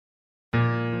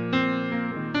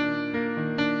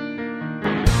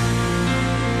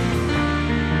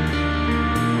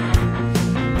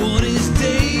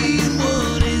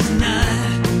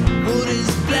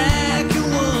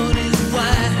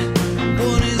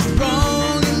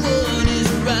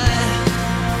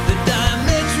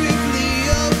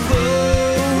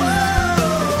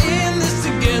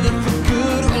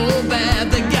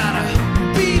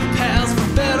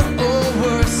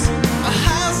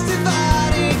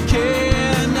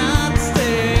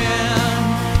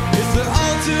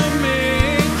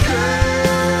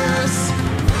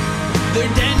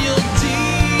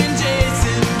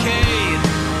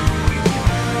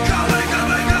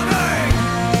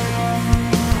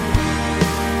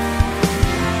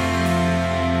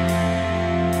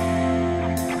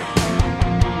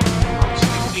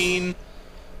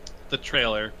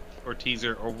trailer or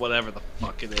teaser or whatever the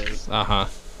fuck it is Uh-huh.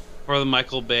 for the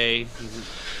Michael Bay.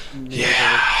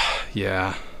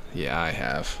 Yeah, I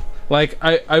have. Like,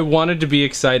 I wanted to be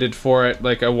excited for it.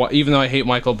 Like, even though I hate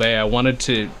Michael Bay, I wanted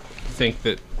to think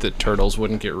that the Turtles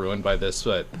wouldn't get ruined by this,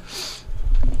 but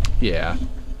yeah.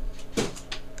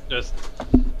 Just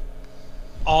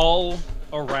all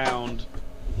around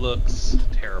looks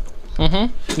terrible.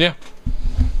 Yeah.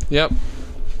 Yep.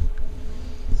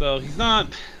 So he's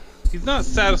not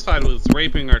satisfied with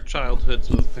raping our childhoods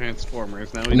with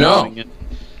Transformers. Now he's doing it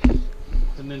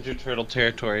in Ninja Turtle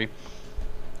territory.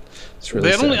 It's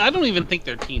really sad. I don't even think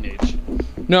they're teenage.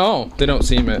 No, they don't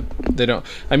seem it. They don't.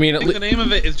 I mean, I think the name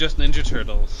of it is just Ninja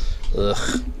Turtles.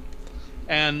 Ugh.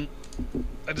 And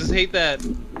I just hate that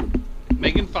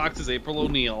Megan Fox is April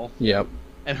O'Neil. Yep.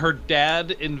 And her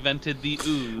dad invented the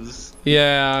ooze.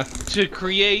 Yeah. To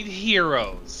create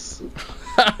heroes.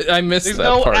 I missed There's that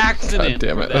no part. accident God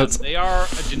damn it. for them. They are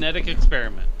a genetic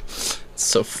experiment. It's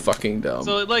so fucking dumb.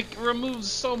 So it like removes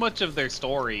so much of their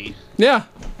story. Yeah.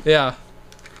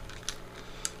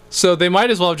 So they might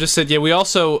as well have just said, yeah, we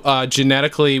also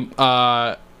genetically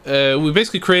we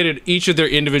basically created each of their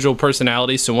individual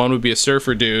personalities. So one would be a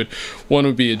surfer dude, one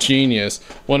would be a genius,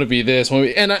 one would be this, one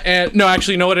would be, and no,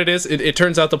 actually, you know what it is? It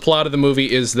turns out the plot of the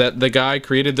movie is that the guy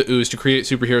created the ooze to create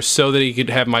superheroes so that he could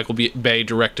have Michael Bay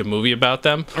direct a movie about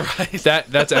them. Right.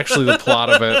 That's actually the plot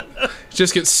of it. It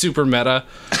just gets super meta.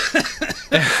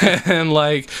 And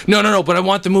like, no, but I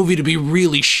want the movie to be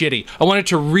really shitty. I want it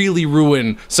to really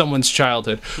ruin someone's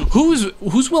childhood. Who's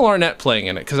Will Arnett playing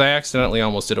in it? Because I accidentally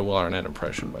almost did a Will Arnett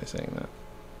impression by saying that.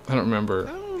 I don't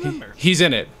remember. He's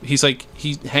in it. He's like,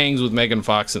 he hangs with Megan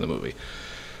Fox in the movie.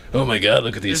 Oh my god,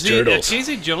 look at these turtles.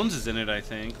 Casey Jones is in it, I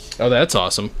think. Oh, that's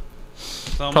awesome.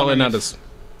 So Probably not as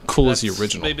cool as the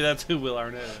original. Maybe that's who Will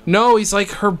Arnett is. No, he's like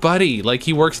her buddy. Like,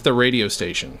 he works at the radio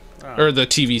station. Or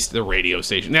the radio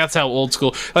station. That's how old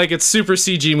school. Like, it's super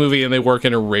CG movie and they work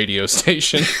in a radio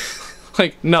station.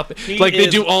 Like, nothing. They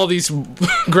do all these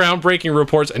groundbreaking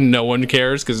reports and no one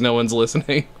cares because no one's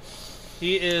listening.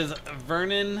 He is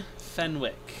Vernon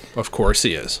Fenwick. Of course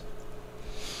he is.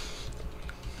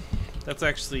 That's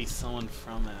actually someone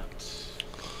from it.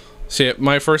 See,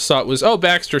 my first thought was,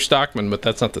 Baxter Stockman, but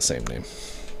that's not the same name.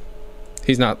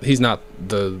 He's not the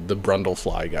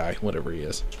Brundlefly guy, whatever he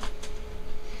is.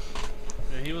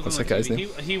 Yeah, he was What's on that the guy's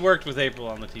TV. name? He worked with April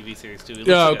on the TV series too. He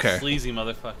looks like a sleazy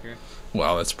motherfucker.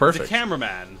 Wow, that's The perfect.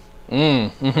 cameraman.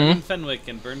 Vernon Fenwick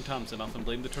and Vern Thompson often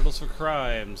blame the turtles for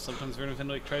crimes. Sometimes Vernon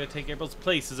Fenwick tried to take April's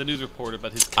place as a news reporter,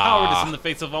 but his cowardice in the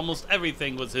face of almost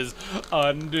everything was his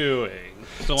undoing.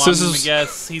 So I'm going to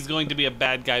guess he's going to be a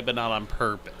bad guy, but not on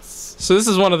purpose. So this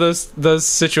is one of those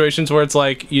situations where it's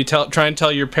like you try and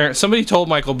tell your parents. Somebody told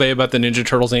Michael Bay about the Ninja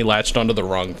Turtles and he latched onto the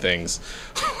wrong things.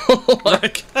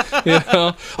 Like, you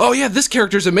know, oh yeah, this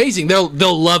character's amazing. They'll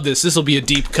love this. This will be a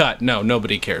deep cut. No,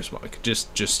 nobody cares, Mike.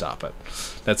 Just stop it.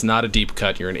 That's not a deep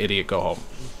cut. You're an idiot. Go home.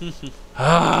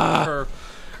 I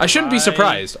shouldn't be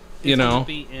surprised. You know.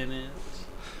 Be in it.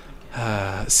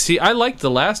 See, I liked the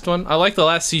last one. I liked the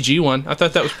last CG one. I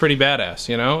thought that was pretty badass.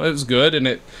 You know, it was good,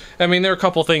 and I mean, there were a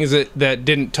couple things that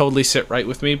didn't totally sit right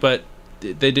with me, but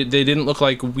they didn't look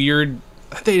like weird.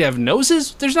 They have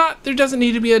noses. There doesn't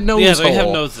need to be a nose. Yeah, they hole.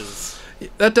 have noses.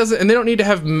 That doesn't, and they don't need to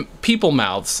have people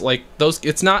mouths like those.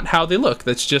 It's not how they look.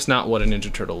 That's just not what a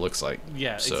Ninja Turtle looks like.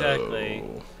 Yeah, exactly.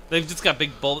 They've just got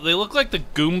big They look like the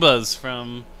Goombas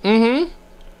from.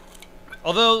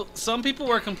 Although some people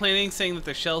were complaining, saying that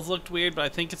their shells looked weird, but I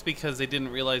think it's because they didn't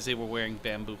realize they were wearing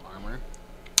bamboo armor.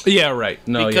 Yeah, right.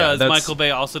 No, because yeah, Michael Bay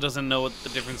also doesn't know what the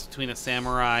difference between a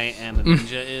samurai and a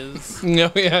ninja is.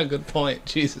 No, yeah, good point.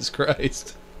 Jesus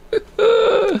Christ.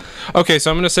 Okay, so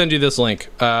I'm going to send you this link.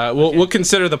 We'll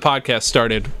consider the podcast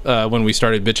started when we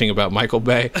started bitching about Michael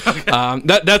Bay. Okay.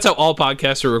 That's how all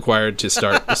podcasts are required to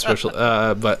start. Especially,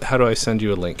 but how do I send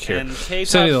you a link here? And K.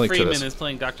 Todd Freeman is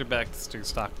playing Dr. Baxter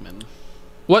Stockman.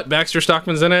 What? Baxter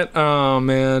Stockman's in it? Oh,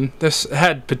 man. This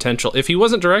had potential. If he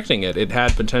wasn't directing it, it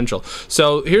had potential.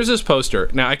 So here's this poster.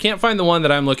 Now, I can't find the one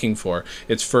that I'm looking for.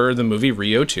 It's for the movie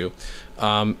Rio 2.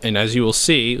 And as you will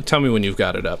see, tell me when you've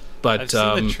got it up. But I've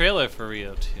seen the trailer for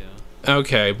Rio 2.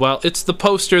 Okay, well, it's the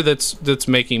poster that's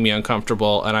making me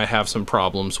uncomfortable, and I have some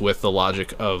problems with the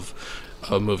logic of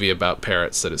a movie about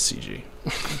parrots that is CG.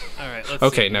 All right, let's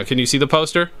Okay, see. now can you see the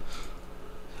poster?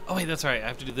 Oh, wait, that's right. I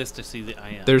have to do this to see the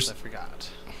IM. There's- I forgot.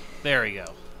 There we go.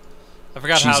 I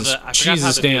forgot Jesus, how to...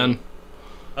 Jesus, Dan.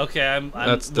 Okay, I'm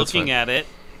That's looking fine. at it.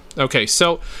 Okay,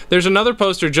 so there's another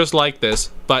poster just like this,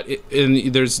 but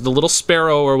there's the little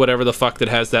sparrow or whatever the fuck that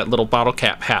has that little bottle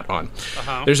cap hat on.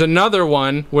 There's another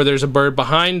one where there's a bird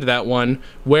behind that one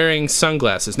wearing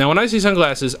sunglasses. Now, when I say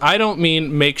sunglasses, I don't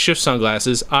mean makeshift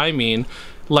sunglasses. I mean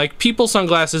like people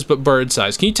sunglasses, but bird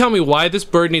size. Can you tell me why this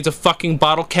bird needs a fucking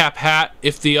bottle cap hat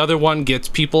if the other one gets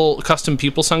custom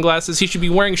people sunglasses? He should be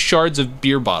wearing shards of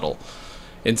beer bottle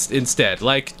instead.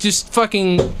 Like, just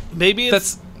fucking... Maybe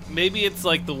it's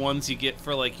like the ones you get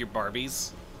for like your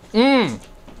Barbies.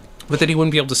 But then he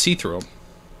wouldn't be able to see through them.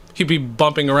 He'd be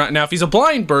bumping around. Now, if he's a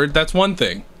blind bird, that's one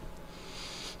thing.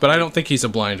 But I don't think he's a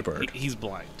blind bird. He's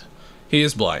blind. He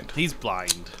is blind. He's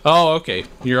blind. Oh, okay.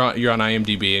 You're on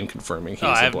IMDb and confirming he's a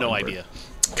blind bird. I have no idea.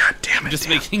 God damn it. Just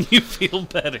making you feel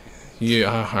better.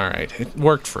 Yeah, all right. It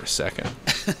worked for a second.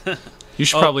 You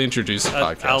should probably introduce the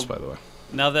podcast, by the way.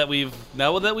 Now that we've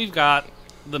got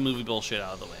the movie bullshit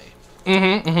out of the way.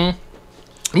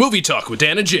 Movie Talk with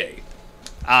Dan and Jay.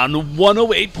 On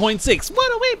 108.6.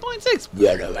 108.6.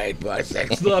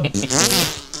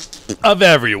 108.6. Of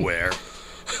everywhere.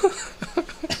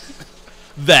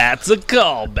 That's a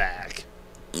callback.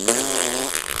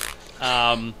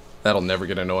 That'll never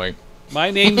get annoying.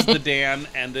 My name's the Dan,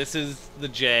 and this is the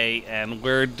Jay, and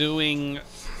we're doing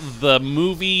the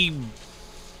movie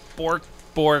Bork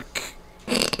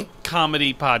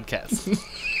comedy podcast.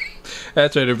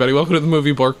 That's right, everybody. Welcome to the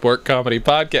Movie Bork Comedy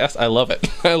Podcast. I love it.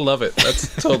 I love it.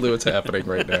 That's totally what's happening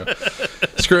right now.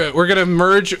 Screw it. We're going to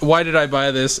merge Why Did I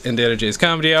Buy This and Dan and Jay's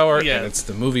Comedy Hour, and it's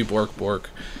the Movie Bork.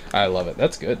 I love it.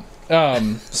 That's good.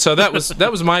 So that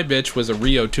was my bitch, was a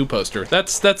Rio 2 poster.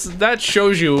 That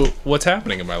shows you what's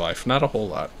happening in my life. Not a whole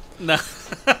lot. No.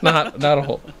 Not a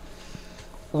whole.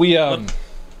 We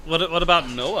What about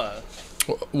Noah?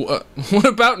 What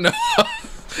about Noah?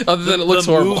 Other than it looks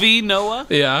horrible. The movie Noah?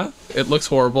 Yeah, it looks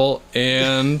horrible,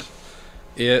 and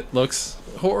it looks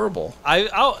horrible.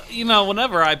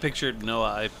 Whenever I pictured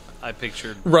Noah, I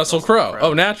pictured Russell Crowe.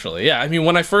 Oh, naturally, yeah. I mean,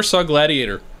 when I first saw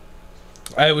Gladiator,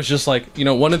 I was just like,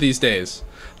 one of these days,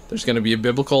 there's going to be a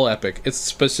biblical epic. It's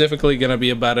specifically going to be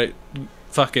about a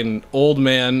fucking old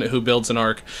man who builds an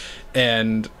ark,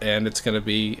 and it's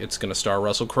gonna star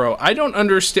Russell Crowe. I don't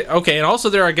understand. Okay, and also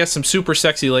there are, I guess, some super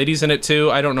sexy ladies in it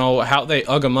too. I don't know how they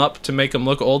ug them up to make them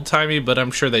look old timey, but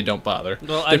I'm sure they don't bother.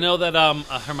 Well, I know that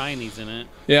Hermione's in it.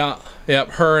 Yeah,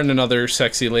 her and another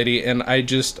sexy lady, and I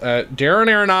just Darren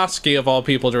Aronofsky of all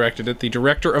people directed it. The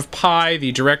director of Pi,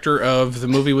 the director of the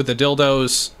movie with the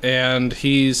dildos, and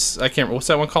I can't remember what's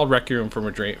that one called, Requiem for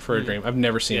a Dream. I've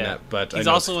never seen that, but he's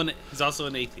also an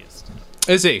atheist.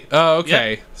 Is he? Oh,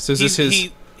 okay. Yep. So is this his?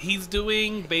 He's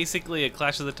doing basically a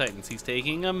Clash of the Titans. He's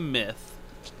taking a myth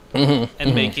and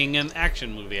making an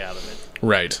action movie out of it.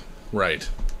 Right.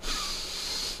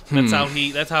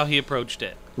 That's how he approached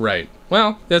it. Right.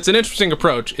 Well, that's an interesting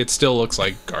approach. It still looks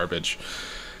like garbage.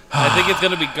 I think it's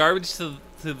going to be garbage to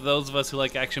those of us who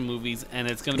like action movies, and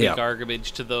it's going to be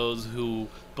garbage to those who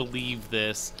believe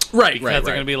this. Right, because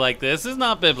they're going to be like, this is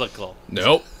not biblical.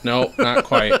 Nope, not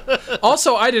quite.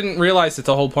 Also, I didn't realize that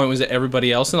the whole point was that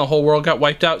everybody else in the whole world got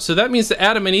wiped out. So that means the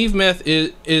Adam and Eve myth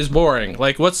is boring.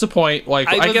 Like, what's the point? Like,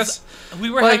 I guess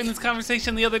we were having this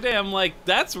conversation the other day. I'm like,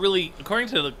 that's really, according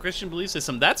to the Christian belief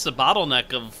system, that's the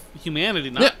bottleneck of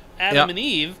humanity, not Adam and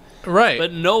Eve, right?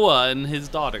 But Noah and his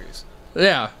daughters.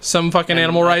 Yeah, some fucking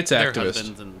animal rights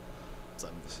activist.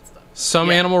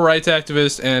 Some animal rights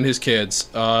activist and his kids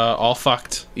all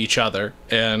fucked each other,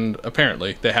 and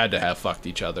apparently they had to have fucked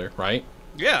each other, right?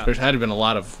 Yeah. There had to have been a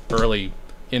lot of early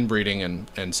inbreeding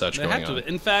and such going on.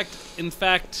 In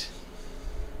fact,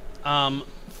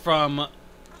 from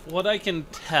what I can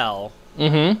tell,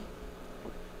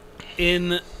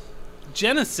 in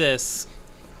Genesis,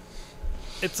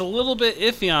 it's a little bit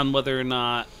iffy on whether or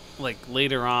not, like,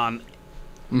 later on,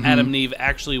 Adam and Eve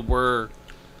actually were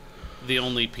the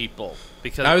only people,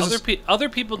 because other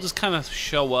people just kind of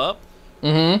show up,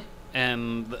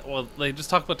 and they just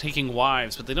talk about taking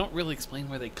wives, but they don't really explain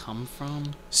where they come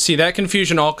from. See, that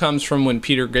confusion all comes from when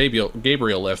Peter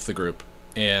Gabriel left the group,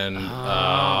 and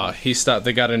he stopped.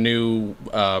 They got a new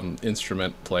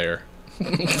instrument player.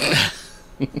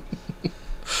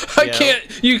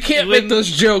 You can't make those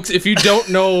jokes if you don't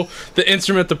know the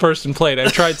instrument the person played. I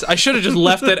should have just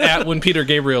left it at when Peter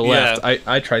Gabriel left.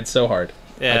 I tried so hard.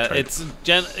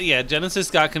 Yeah,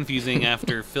 Genesis got confusing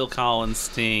after Phil Collins,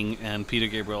 Sting, and Peter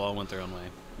Gabriel all went their own way.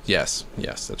 Yes,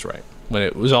 that's right. When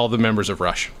it was all the members of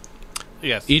Rush.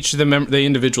 Yes. Each of them they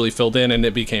individually filled in, and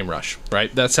it became Rush.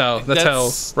 Right. That's how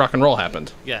rock and roll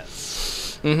happened.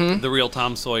 Yes. The real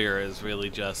Tom Sawyer is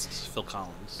really just Phil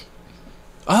Collins.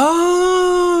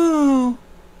 Oh.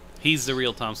 He's the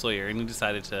real Tom Sawyer, and he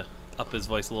decided to up his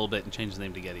voice a little bit and change his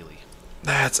name to Geddy Lee.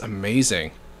 That's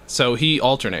amazing. So he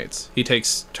alternates. He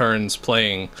takes turns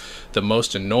playing the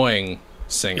most annoying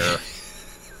singer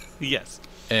Yes.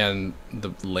 and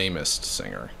the lamest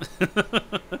singer.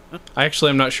 I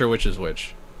actually am not sure which is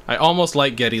which. I almost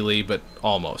like Geddy Lee, but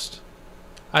almost.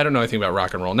 I don't know anything about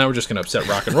rock and roll. Now we're just going to upset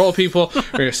rock and roll people. We're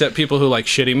going to upset people who like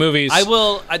shitty movies.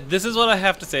 This is what I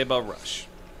have to say about Rush.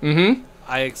 Mm-hmm.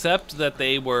 I accept that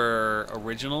they were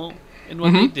original in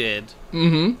what they did.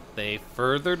 Mm-hmm. They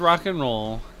furthered rock and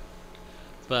roll.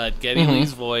 But Geddy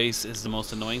Lee's voice is the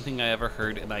most annoying thing I ever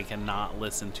heard, and I cannot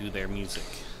listen to their music.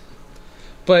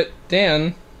 But,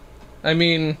 Dan, I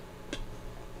mean...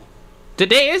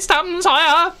 Today is Tom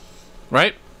Sawyer!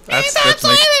 Right? That's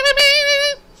my...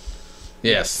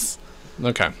 Yes.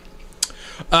 Okay.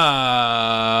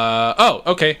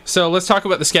 Okay. So let's talk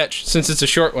about the sketch, since it's a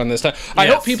short one this time. Yes. I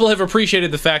hope people have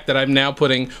appreciated the fact that I'm now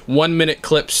putting 1-minute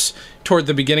clips toward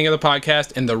the beginning of the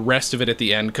podcast and the rest of it at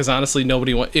the end, because honestly,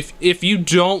 nobody wants... If you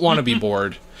don't want to be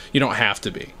bored, you don't have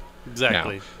to be.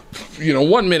 Exactly. Now,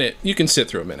 1 minute, you can sit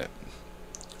through a minute.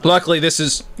 Luckily, this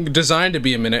is designed to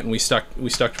be a minute, and we stuck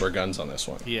to our guns on this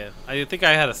one. Yeah, I think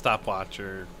I had a stopwatch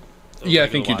or... Yeah, I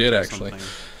think you did, actually.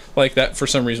 Like, that, for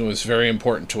some reason, was very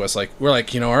important to us. Like, we're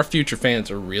like, our future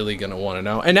fans are really going to want to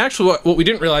know. And actually, what we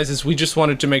didn't realize is we just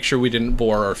wanted to make sure we didn't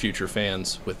bore our future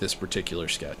fans with this particular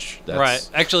sketch. Right.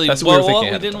 Actually, that's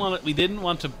we didn't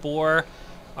want to bore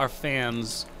our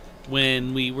fans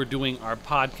when we were doing our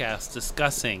podcast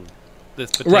discussing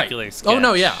this particular sketch. Oh,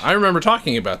 no, yeah. I remember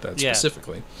talking about that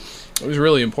specifically. It was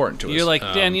really important to us. You're like,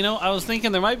 Dan, I was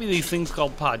thinking there might be these things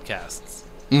called podcasts.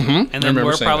 Mm-hmm. And then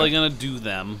we're probably going to do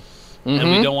them. Mm-hmm.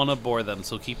 And we don't want to bore them,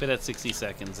 so keep it at 60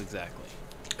 seconds exactly.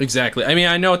 Exactly. I mean,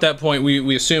 I know at that point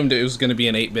we assumed it was going to be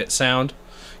an 8-bit sound,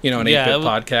 an 8-bit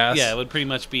podcast. Yeah, it would pretty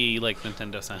much be like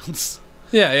Nintendo sounds.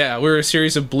 Yeah. We're a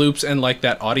series of bloops and like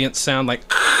that audience sound, like,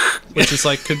 which is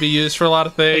like could be used for a lot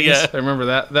of things. Yeah. I remember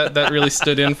that really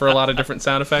stood in for a lot of different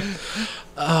sound effects.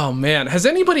 Oh man, has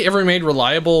anybody ever made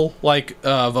reliable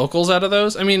vocals out of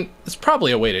those? I mean, it's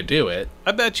probably a way to do it.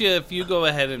 I bet you if you go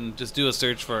ahead and just do a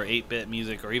search for 8-bit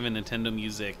music or even Nintendo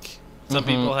music, some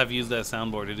people have used that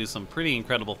soundboard to do some pretty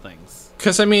incredible things.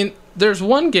 Because I mean, there's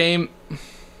one game.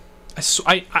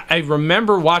 I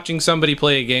remember watching somebody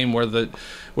play a game where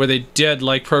they did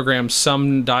program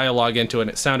some dialogue into it and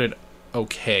it sounded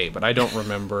okay, but I don't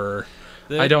remember.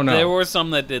 I don't know. There were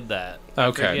some that did that.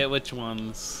 Okay. I forget which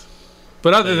ones.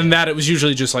 But other than that, it was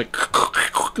usually just like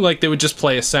they would just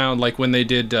play a sound like when they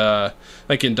did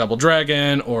like in Double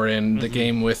Dragon or in the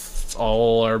game with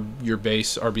all your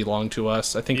base are belong to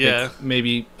us. I think they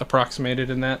maybe approximated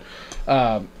in that.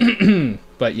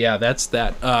 But yeah, that's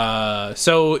that.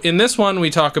 So in this one,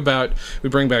 we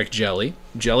bring back Jelly.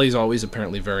 Jelly's always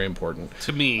apparently very important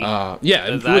to me.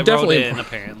 Definitely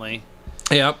apparently.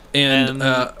 Yep. And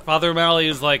Father O'Malley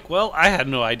is like, well, I had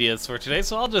no ideas for today,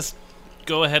 so I'll just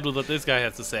go ahead with what this guy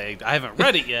has to say. I haven't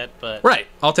read it yet, but... Right.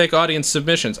 I'll take audience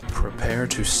submissions. Prepare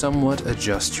to somewhat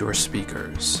adjust your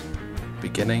speakers.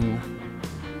 Beginning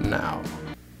now.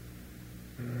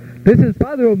 This is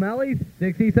Father O'Malley's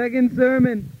 60-second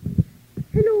sermon.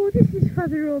 Hello, this is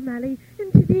Father O'Malley,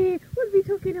 and today we'll be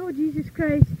talking how Jesus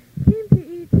Christ came to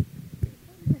eat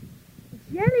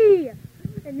jelly.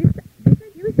 And this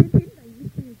idea was sent in by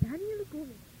Mr. Daniel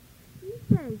Gomez. He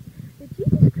says that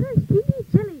Jesus Christ did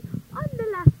eat jelly on the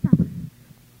last Sabbath.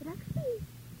 But actually,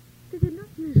 they did not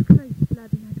use Christ's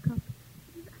blood in that cup.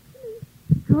 It was actually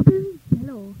strawberry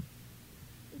jello.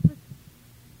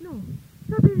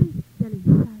 Strawberry jelly,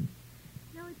 sorry.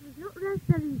 Now, it was not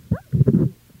raspberry, some people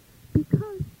did,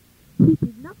 because he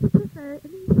did not prefer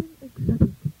anything exotic,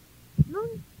 as long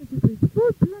as it was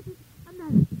full-blooded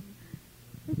American.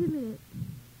 Wait a minute.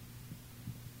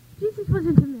 Jesus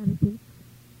wasn't American.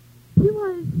 He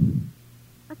was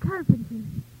a carpenter,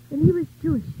 and he was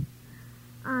Jewish.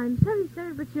 I'm sorry,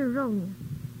 sir, but you're wrong.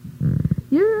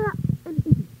 You're an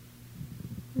idiot.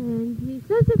 And he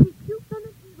says that he puked on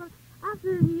a table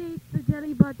after he ate the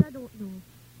jelly, but I don't know.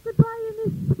 Goodbye,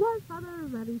 and this was Father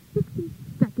O'Malley's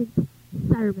 60-second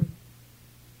sermon.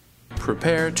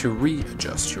 Prepare to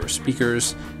readjust your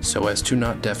speakers so as to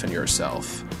not deafen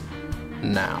yourself.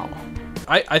 Now.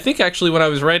 I think actually when I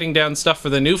was writing down stuff for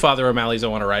the new Father O'Malley's I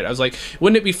want to write, I was like,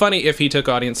 wouldn't it be funny if he took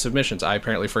audience submissions? I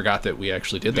apparently forgot that we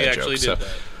actually did that joke. So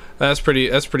that's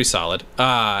pretty solid.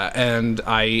 And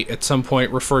I at some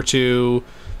point refer to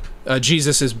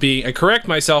Jesus as being... I correct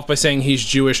myself by saying he's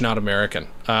Jewish, not American,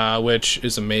 which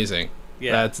is amazing.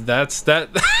 Yeah. That's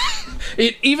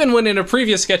even when in a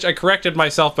previous sketch I corrected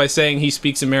myself by saying he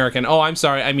speaks American. Oh, I'm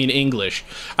sorry, I mean English.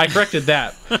 I corrected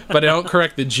that, but I don't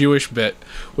correct the Jewish bit,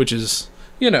 which is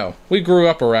we grew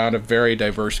up around a very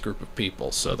diverse group of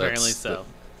people, so Apparently so.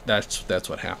 That's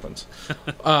what happens.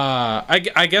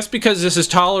 I guess because this is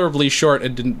tolerably short,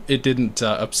 it didn't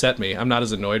upset me. I'm not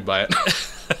as annoyed by it.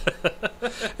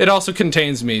 It also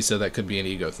contains me, so that could be an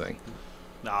ego thing.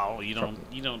 No, you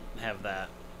don't have that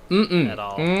at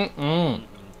all.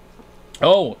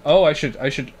 Oh, I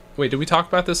should. Wait, did we talk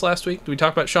about this last week? Did we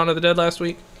talk about Shaun of the Dead last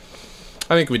week?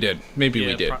 I think we did. Maybe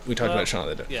we did. We talked about Shaun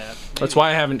of the Dead. Yeah. Maybe. That's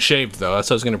why I haven't shaved, though. That's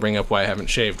what I was going to bring up, why I haven't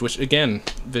shaved. Which, again,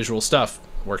 visual stuff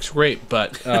works great,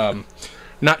 but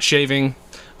not shaving.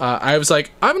 I was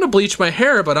like, I'm going to bleach my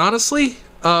hair, but honestly,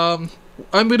 I'm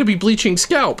going to be bleaching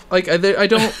scalp. Like, I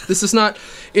don't. This is not.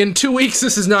 In 2 weeks,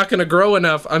 this is not going to grow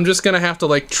enough. I'm just going to have to,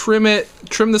 like, trim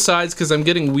the sides, because I'm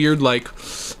getting weird, like,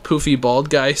 poofy bald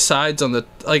guy sides on the.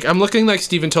 Like, I'm looking like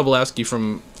Stephen Tobolowsky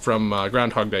from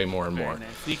Groundhog Day more and more.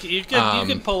 Nice. You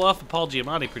could pull off a Paul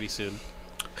Giamatti pretty soon.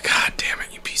 God damn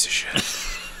it, you piece of shit.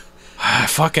 I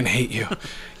fucking hate you.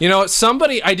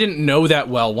 Somebody I didn't know that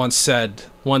well once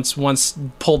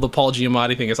pulled the Paul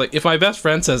Giamatti thing. It's like, if my best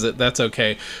friend says it, that's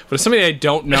okay. But if somebody I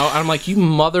don't know, I'm like, you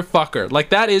motherfucker. Like,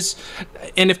 that is...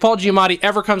 And if Paul Giamatti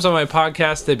ever comes on my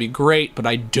podcast, that'd be great, but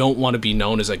I don't want to be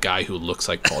known as a guy who looks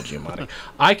like Paul Giamatti.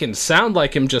 I can sound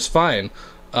like him just fine,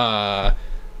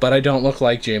 but I don't look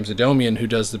like James Adomian, who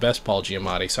does the best Paul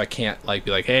Giamatti, so I can't be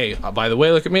like, hey, by the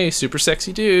way, look at me, super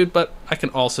sexy dude, but I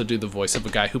can also do the voice of a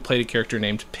guy who played a character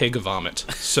named Pig Vomit.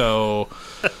 So,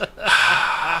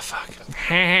 fuck.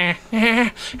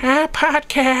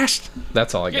 Podcast.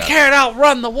 That's all I got. You can't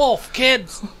outrun the wolf,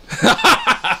 kids.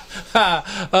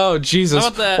 Oh, Jesus.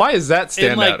 Why does that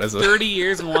stand out as 30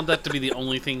 years, I want that to be the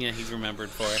only thing that he's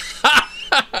remembered for.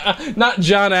 Not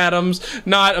John Adams,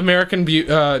 not American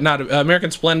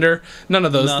Splendor, none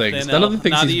of those things. None of the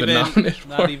things he's been nominated for.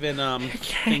 Not even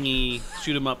thingy,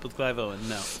 Shoot 'Em Up with Clive Owen.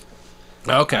 No.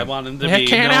 Okay. I want him to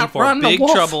be known for Big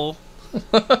Trouble.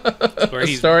 Where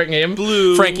he's starring him,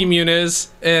 Blue. Frankie Muniz,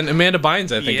 and Amanda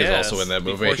Bynes, I think, is also in that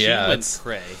movie. Before she went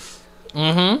cray.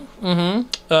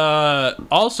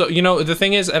 Also, the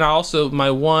thing is, and also my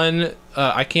one,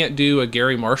 I can't do a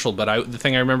Gary Marshall, but the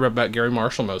thing I remember about Gary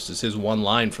Marshall most is his one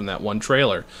line from that one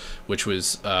trailer, which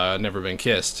was Never Been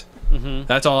Kissed.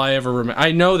 That's all I ever remember.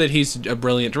 I know that he's a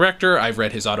brilliant director. I've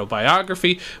read his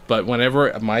autobiography, but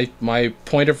whenever my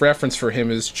point of reference for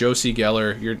him is Josie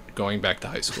Geller, you're going back to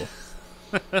high school.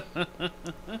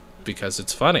 Because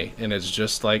it's funny, and it's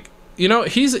just like, Now,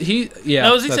 is he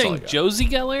saying Josie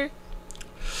Geller?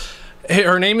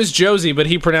 Her name is Josie, but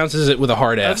he pronounces it with a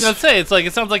hard S. I was gonna say,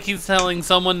 it sounds like he's telling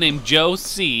someone named Joe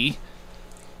C.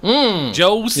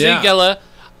 Josie Geller,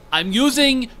 I'm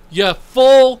using your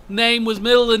full name with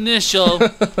middle initial.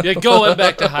 You're going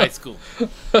back to high school.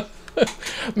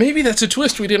 Maybe that's a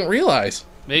twist we didn't realize.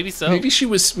 Maybe so. Maybe she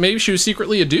was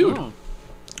secretly a dude. Oh.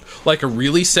 Like a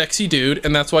really sexy dude,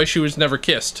 and that's why she was never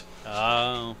kissed.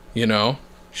 Oh.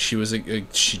 She was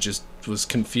she just was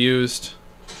confused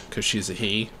because she's a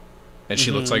he. And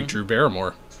she looks like Drew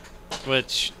Barrymore.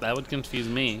 Which, that would confuse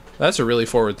me. That's a really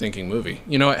forward-thinking movie.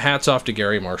 You know what? Hats off to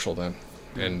Gary Marshall, then.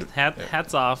 And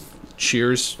hats off.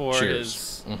 Cheers. For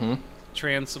his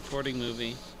trans-supporting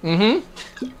movie.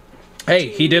 Hey,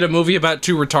 he did a movie about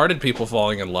two retarded people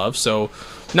falling in love, so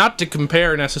not to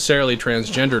compare necessarily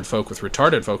transgendered folk with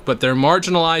retarded folk, but they're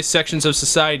marginalized sections of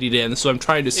society, Dan. So I'm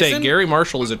trying to say Gary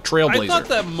Marshall is a trailblazer. I thought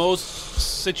that most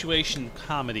situation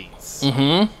comedies...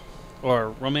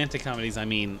 Or romantic comedies, were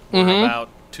about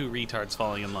two retards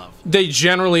falling in love. They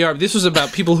generally are. This was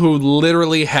about people who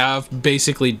literally have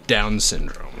basically Down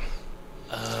syndrome.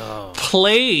 Oh.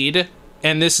 Played,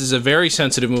 and this is a very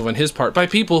sensitive move on his part, by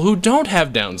people who don't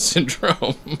have Down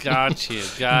syndrome. Got you.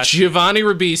 Giovanni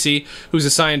Ribisi, who's a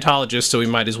Scientologist, so he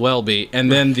might as well be.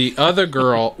 And then the other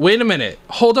girl... Wait a minute.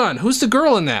 Hold on. Who's the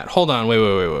girl in that? Hold on.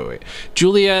 Wait.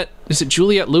 Juliette... Is it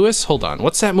Juliette Lewis? Hold on.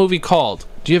 What's that movie called?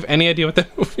 Do you have any idea what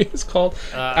that movie is called?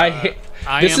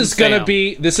 This is gonna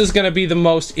be the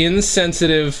most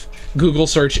insensitive Google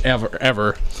search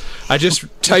ever. I just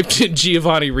typed in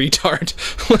Giovanni retard.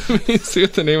 Let me see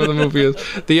what the name of the movie is.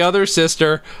 The Other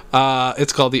Sister.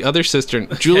 It's called The Other Sister.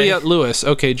 Okay. Juliette Lewis.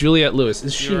 Okay, Juliette Lewis.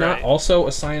 Is she not also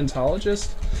a Scientologist?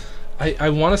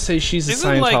 I want to say she's a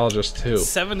Scientologist too.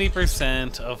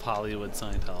 70% of Hollywood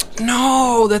Scientologists.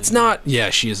 No, that's not.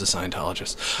 Yeah, she is a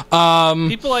Scientologist.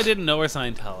 People I didn't know were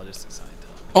Scientologists.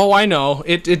 Oh, I know.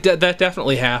 That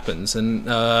definitely happens, and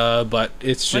but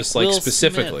it's just like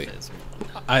specifically.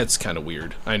 It's kind of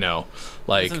weird. I know.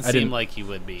 Like, doesn't seem like he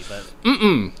would be, but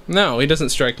no, he doesn't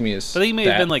strike me as. But he may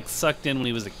have been like sucked in when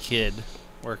he was a kid,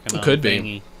 working on. Could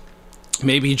be.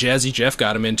 Maybe Jazzy Jeff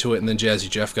got him into it, and then Jazzy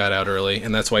Jeff got out early,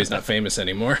 and that's why he's not famous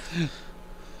anymore.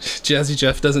 Jazzy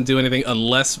Jeff doesn't do anything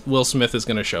unless Will Smith is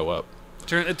going to show up.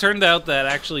 It turned out that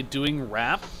actually doing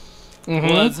rap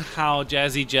was how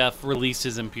Jazzy Jeff released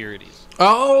his impurities.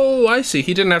 Oh, I see.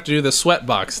 He didn't have to do the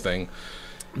sweatbox thing.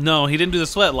 No, he didn't do the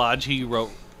sweat lodge. He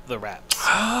wrote the raps.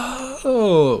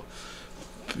 Oh.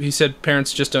 He said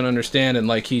parents just don't understand, and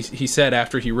like he said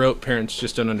after he wrote Parents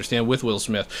Just Don't Understand with Will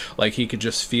Smith, like he could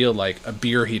just feel like a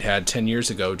beer he'd had 10 years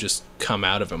ago just come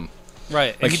out of him.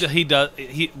 Right. Like,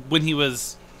 he when he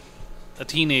was a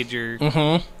teenager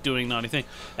doing naughty things,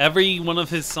 every one of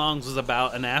his songs was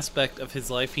about an aspect of his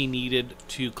life he needed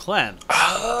to cleanse.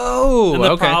 Oh, and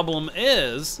the okay. problem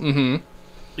is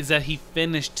that he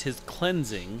finished his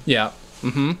cleansing. Yeah.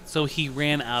 So he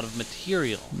ran out of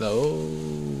material.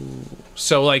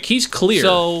 So like he's clear.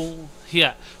 So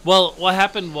yeah. Well, what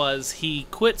happened was he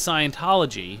quit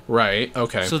Scientology. Right.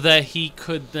 Okay. So that he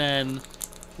could then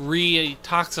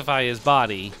re-toxify his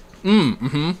body.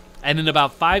 And in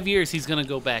about 5 years, he's going to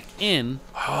go back in.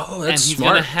 Oh, that's and he's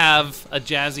smart. going to have a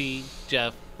Jazzy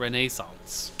Jeff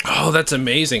renaissance. Oh, that's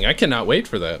amazing! I cannot wait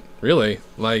for that. Really,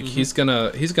 like he's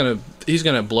gonna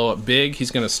blow up big.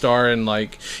 He's gonna star in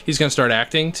he's gonna start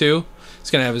acting too. He's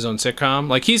gonna have his own sitcom.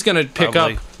 Like he's gonna pick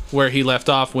Probably. up where he left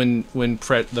off when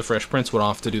the Fresh Prince went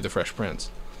off to do the Fresh Prince.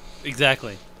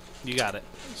 Exactly, you got it.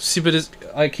 See, but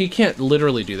he can't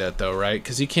literally do that though, right?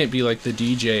 Because he can't be like the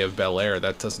DJ of Bel Air.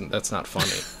 That's not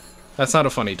funny. That's not a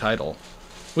funny title.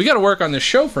 We got to work on this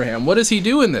show for him. What does he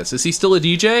do in this? Is he still a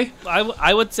DJ?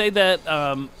 I would say that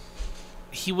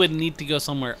he would need to go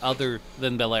somewhere other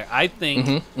than Bel Air. I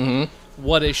think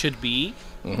what it should be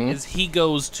is he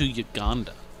goes to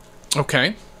Uganda.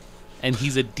 Okay. And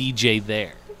he's a DJ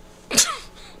there.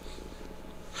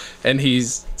 And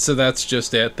that's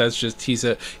just it. That's just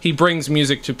he brings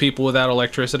music to people without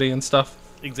electricity and stuff.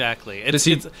 Exactly. Does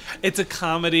It's a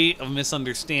comedy of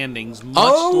misunderstandings,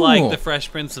 much like the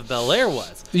Fresh Prince of Bel Air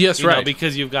was. Yes, you right. know,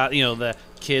 because you've got the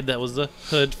kid that was the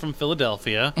hood from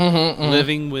Philadelphia,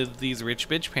 living with these rich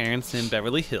bitch parents in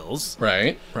Beverly Hills.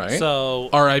 Right. So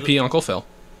R.I.P. Uncle Phil.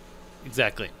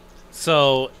 Exactly.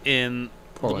 So in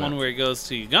the one where he goes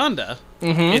to Uganda,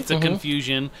 it's a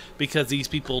confusion because these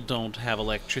people don't have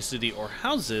electricity or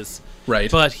houses.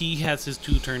 Right. But he has his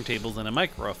 2 turntables and a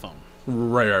microphone.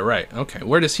 Right. Okay.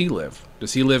 Where does he live?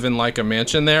 Does he live in like a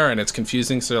mansion there, and it's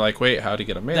confusing? So they're like, wait, how do you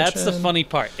get a mansion? That's the funny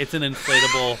part. It's an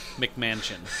inflatable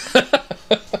McMansion.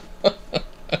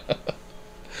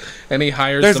 And he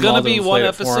hires. There's going to be one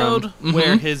episode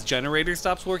where his generator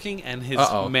stops working and his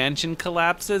mansion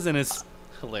collapses, and it's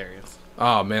hilarious.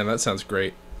 Oh man, that sounds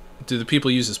great. Do the people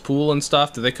use his pool and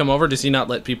stuff? Do they come over? Does he not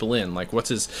let people in? Like, what's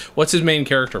his main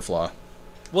character flaw?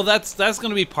 Well, that's going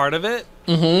to be part of it.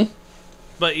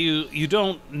 But you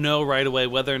don't know right away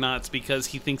whether or not it's because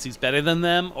he thinks he's better than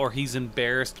them or he's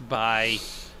embarrassed by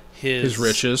his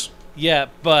riches. Yeah,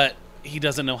 but he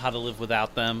doesn't know how to live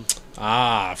without them.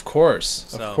 Ah, of course.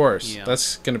 So,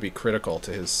 That's going to be critical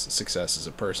to his success as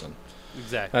a person.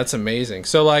 Exactly. That's amazing.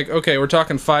 So, okay, we're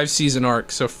talking 5-season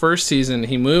arc. So, first season,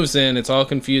 he moves in. It's all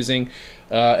confusing.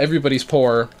 Everybody's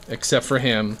poor except for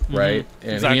him, right?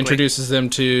 And he introduces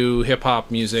them to hip-hop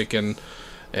music and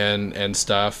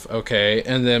stuff. Okay,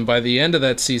 and then by the end of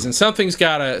that season, something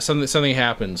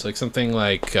happens. Something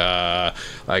like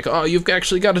oh, you've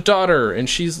actually got a daughter, and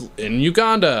she's in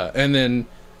Uganda, and then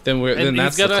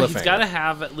that's the cliffhanger. He's got to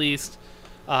have at least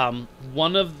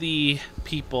one of the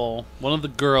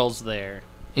girls there.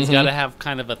 He's got to have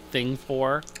kind of a thing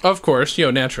for. Of course,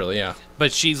 naturally, yeah.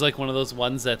 But she's like one of those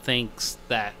ones that thinks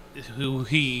that who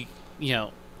he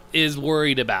is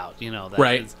worried about.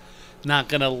 That is not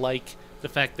gonna like the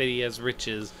fact that he has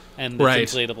riches and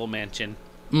this inflatable mansion.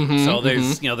 So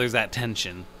there's that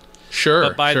tension. Sure.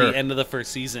 But by the end of the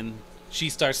first season, she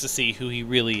starts to see who he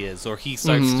really is, or he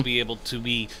starts to be able to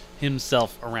be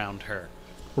himself around her.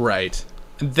 Right.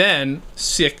 And then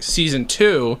season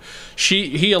 2,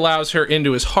 he allows her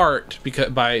into his heart we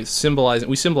symbolize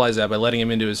that by letting him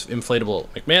into his inflatable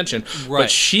McMansion. Right.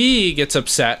 But she gets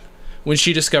upset when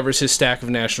she discovers his stack of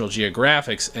National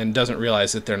Geographics and doesn't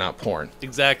realize that they're not porn.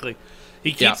 Exactly.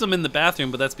 He keeps them in the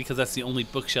bathroom, but that's because that's the only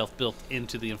bookshelf built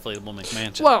into the inflatable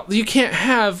McMansion. Well, you can't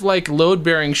have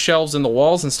load-bearing shelves in the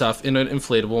walls and stuff in an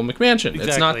inflatable McMansion. Exactly.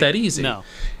 It's not that easy. No.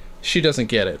 She doesn't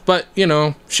get it. But,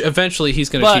 eventually he's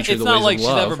going to teach her the ways of love, right? But it's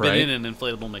not like she's ever been in an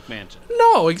inflatable McMansion.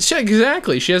 No,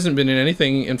 exactly. She hasn't been in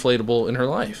anything inflatable in her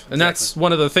life. And that's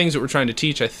one of the things that we're trying to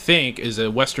teach, I think, is a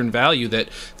Western value that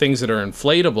things that are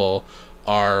inflatable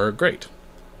are great.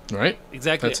 Right?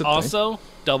 Exactly. That's also,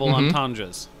 double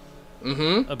entendres.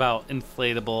 About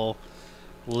inflatable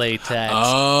latex,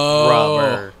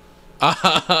 rubber.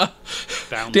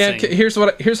 Bouncing. Dan, here's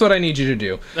what I need you to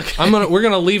do. We're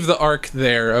gonna leave the arc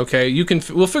there, okay?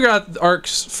 We'll figure out the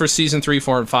arcs for season 3,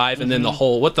 4, and 5, and then the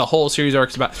whole series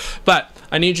arc's about. But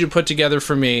I need you to put together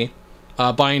for me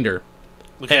a binder,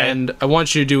 and I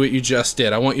want you to do what you just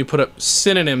did. I want you to put up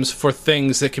synonyms for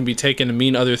things that can be taken to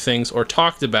mean other things or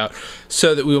talked about,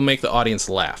 so that we will make the audience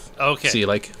laugh. Okay. See,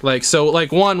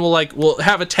 one we'll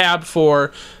have a tab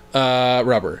for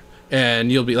rubber.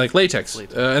 And you'll be like latex.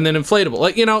 And then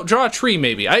inflatable. Draw a tree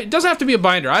maybe. It doesn't have to be a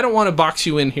binder. I don't want to box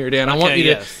you in here, Dan. I want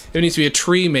you to. It needs to be a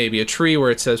tree maybe. A tree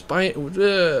where it says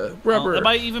rubber. Well, it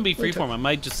might even be freeform. I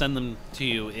might just send them to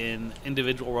you in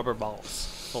individual rubber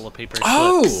balls full of paper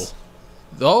clips.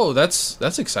 Oh,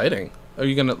 that's exciting. Are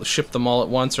you gonna ship them all at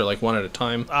once or like one at a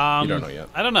time? You don't know yet.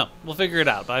 I don't know. We'll figure it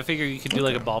out. But I figure you could do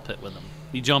like a ball pit with them.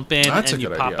 You jump in and you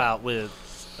pop out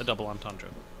with a double entendre.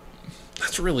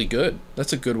 That's really good.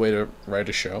 That's a good way to write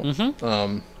a show.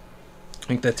 I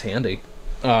think that's handy.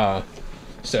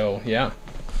 So yeah,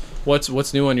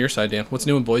 what's new on your side, Dan? What's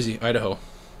new in Boise, Idaho?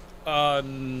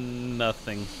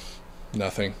 Nothing.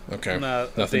 Nothing. Okay.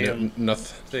 Nothing.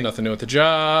 Nothing new at the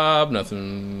job.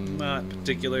 Nothing. Not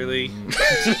particularly.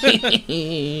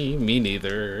 Me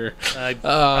neither.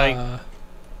 I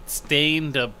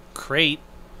stained a crate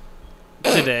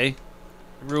today.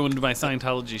 Ruined my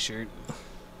Scientology shirt.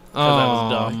 Because I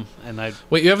was dumb, and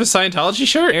Wait, you have a Scientology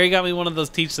shirt? Harry got me one of those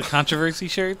Teach the Controversy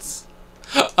shirts.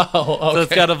 Oh, okay. So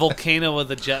it's got a volcano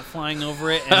with a jet flying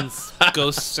over it, and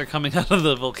ghosts are coming out of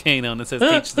the volcano, and it says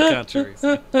Teach the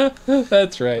Controversy.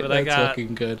 That's right. But That's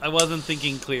looking good. I wasn't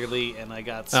thinking clearly, and I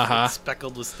got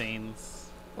speckled with stains.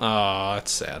 Oh,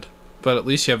 that's sad. But at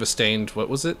least you have a stained... What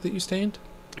was it that you stained?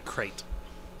 A crate.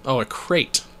 Oh, a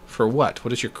crate. For what?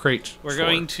 What is your crate We're for?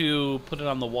 going to put it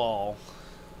on the wall.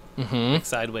 Like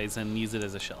sideways and use it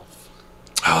as a shelf.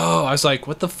 Oh, I was like,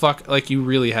 what the fuck? Like, you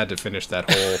really had to finish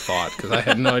that whole thought, because I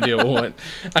had no idea what...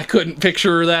 I couldn't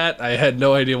picture that. I had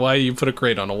no idea why you put a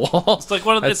crate on a wall. It's like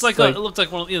it looks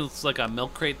like one. It's like a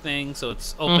milk crate thing, so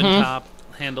it's open top,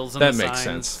 handles on the sides. That makes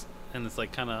sense. And it's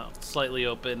like kind of slightly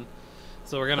open.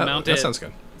 So we're gonna mount it. That sounds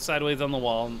good. Sideways on the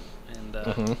wall,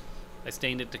 and I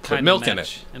stained it to put kind milk of in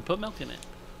match. it. And put milk in it.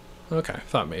 Okay,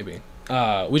 thought maybe.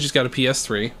 We just got a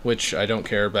PS3, which I don't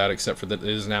care about, except for that it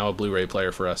is now a Blu-ray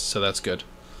player for us, so that's good.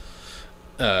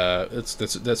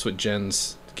 That's what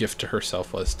Jen's gift to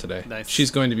herself was today. Nice. She's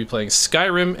going to be playing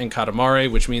Skyrim and Katamari,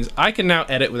 which means I can now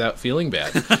edit without feeling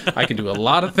bad. I can do a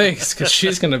lot of things because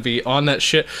she's going to be on that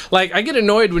shit. Like, I get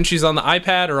annoyed when she's on the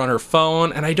iPad or on her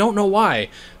phone, and I don't know why.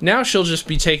 Now she'll just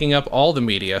be taking up all the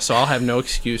media, so I'll have no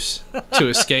excuse to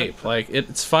escape. Like,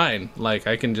 it's fine. Like,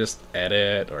 I can just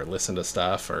edit or listen to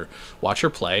stuff or watch her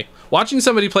play. Watching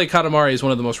somebody play Katamari is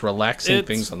one of the most relaxing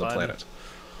things on the planet.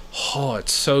 Oh,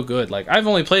 it's so good. Like, I've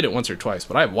only played it once or twice,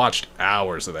 but I've watched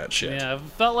hours of that shit. Yeah, I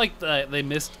felt like they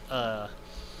missed an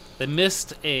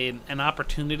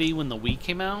opportunity when the Wii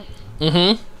came out.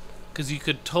 Because you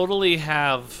could totally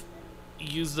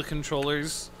use the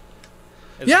controllers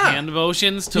as hand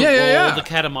motions to roll the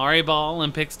Katamari ball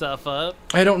and pick stuff up.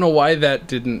 I don't know why that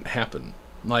didn't happen.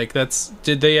 Like,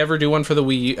 did they ever do one for the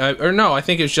Wii U? Or no, I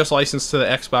think it was just licensed to the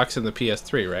Xbox and the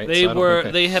PS3, right?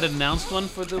 They had announced one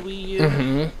for the Wii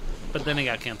U, but then it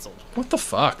got canceled. What the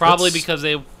fuck? Probably because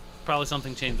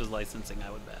something changed with licensing, I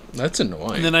would bet. That's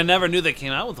annoying. And then I never knew they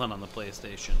came out with one on the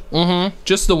PlayStation.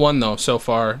 Just the one though so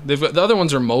far. The other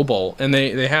ones are mobile, and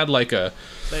they had like a.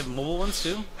 They have mobile ones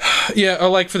too. Yeah, or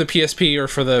like for the PSP or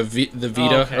for the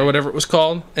Vita or whatever it was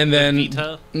called, and then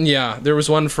Vita. Yeah, there was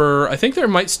one for. I think there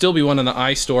might still be one in the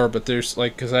iStore, but there's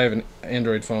like because I have an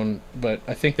Android phone, but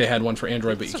I think they had one for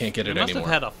Android, but you can't get it anymore. They must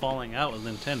have had a falling out with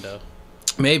Nintendo.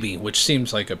 Maybe, which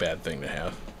seems like a bad thing to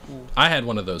have. I had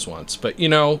one of those once, but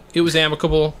it was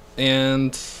amicable,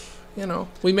 and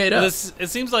we made up. It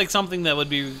seems like something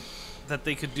that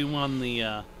they could do on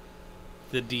the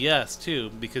DS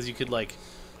too, because you could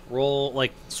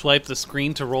swipe the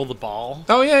screen to roll the ball.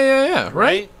 Oh yeah,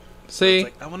 right. See, so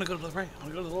I want to go to the right. I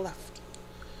want to go to the left.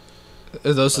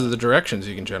 Those are the directions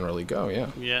you can generally go. Yeah.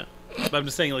 Yeah, but I'm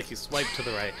just saying, you swipe to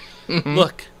the right.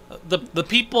 Look. The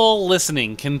people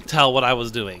listening can tell what I was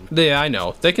doing. Yeah, I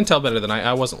know. They can tell better than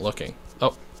I wasn't looking.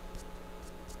 Oh.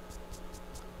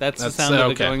 That's the sound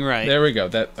of it going right. There we go.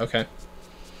 Okay.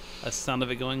 That's the sound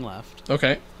of it going left.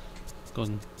 Okay.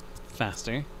 Going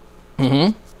faster.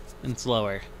 And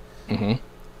slower.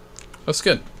 That's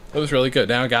good. That was really good.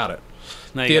 Now I got it.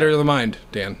 Theater of the Mind,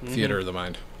 Dan. Theater of the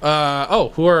Mind.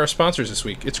 Who are our sponsors this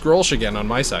week? It's Grolsch again on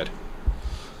my side.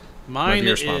 Mine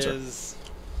is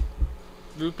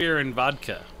root beer and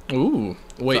vodka. Ooh.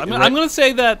 Wait. So I'm going to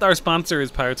say that our sponsor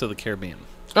is Pirates of the Caribbean.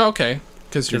 Oh, okay.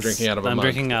 Because you're drinking out of a I'm mug.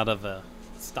 drinking out of a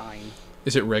stein.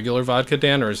 Is it regular vodka,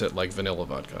 Dan, or is it like vanilla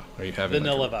vodka? Are you having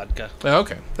Vanilla vodka. Oh,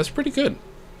 okay, that's pretty good.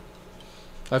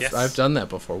 Yes. I've done that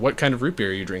before. What kind of root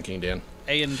beer are you drinking, Dan?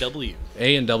 A&W.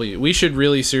 A&W. We should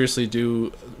really seriously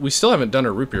do. We still haven't done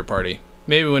a root beer party.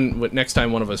 Maybe when next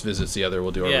time one of us visits the other,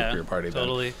 we'll do a root beer party.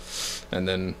 Totally. Then. And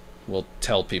then we'll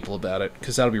tell people about it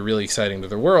because that'll be really exciting to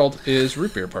the world. Is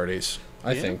root beer parties?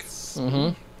 I think.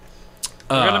 We're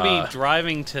gonna be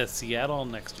driving to Seattle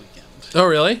next weekend. Oh,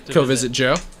 really? Go visit. visit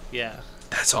Joe. Yeah.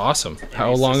 That's awesome. How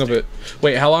Aries' long of sister. it?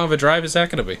 Wait, how long of a drive is that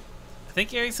going to be? I think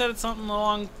Gary said it's something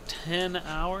along 10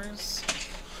 hours.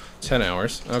 10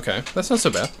 hours. Okay, that's not so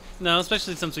bad. No,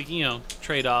 especially since we,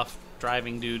 trade off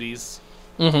driving duties.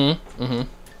 Mm-hmm.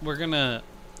 Mm-hmm. We're gonna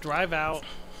drive out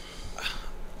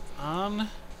on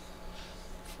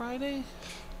Friday.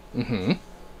 Mm-hmm.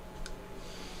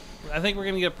 I think we're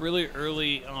gonna get up really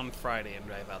early on Friday and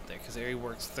drive out there because Ari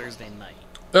works Thursday night.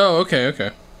 Oh, okay,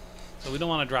 okay. So we don't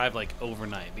want to drive like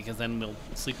overnight because then we'll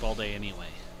sleep all day anyway.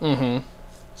 Mm-hmm.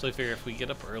 So we figure if we get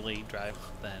up early, drive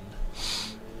then,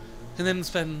 and then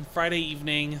spend Friday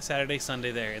evening, Saturday,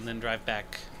 Sunday there, and then drive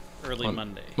back early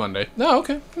Monday. Monday. Oh,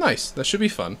 okay. Nice. That should be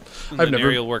fun. And I've then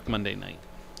Ari will work Monday night.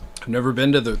 never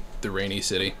been to the rainy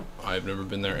city. I've never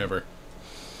been there ever.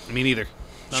 Me neither.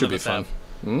 None Should of be us fun.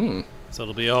 have. Mm. So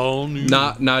it'll be all new.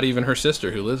 Not even her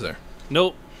sister who lives there.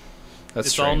 Nope. That's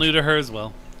It's strange. all new to her as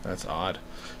well. That's odd.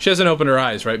 She hasn't opened her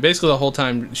eyes, right? Basically, the whole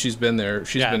time she's been there,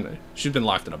 she's been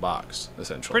locked in a box,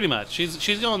 essentially. Pretty much.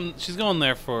 She's going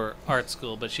there for art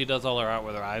school, but she does all her art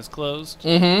with her eyes closed.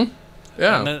 Mm-hmm.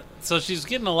 Yeah. And so she's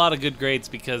getting a lot of good grades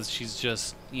because she's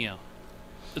just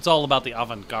it's all about the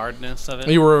avant-garde-ness of it.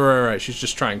 You were right. She's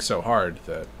just trying so hard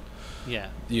that Yeah,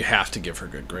 you have to give her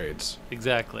good grades.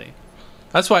 exactly.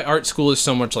 That's why art school is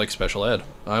so much like special ed.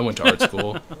 I went to art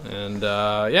school, and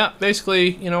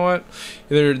basically, you know what?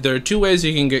 There are two ways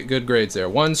you can get good grades there.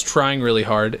 One's trying really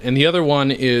hard, and the other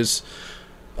one is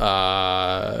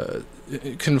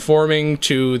conforming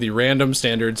to the random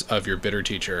standards of your bitter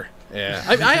teacher. Yeah,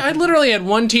 I literally had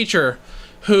one teacher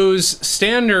whose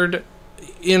standard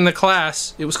in the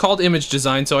class, it was called image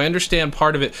design, so I understand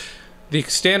part of it. The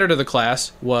standard of the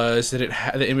class was that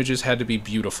the images had to be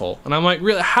beautiful, and I'm like,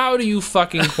 really? How do you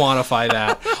fucking quantify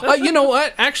that? You know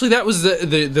what? Actually, that was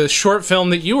the short film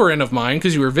that you were in of mine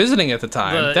because you were visiting at the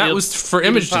time. That was for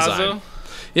image design.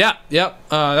 Yeah,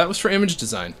 that was for image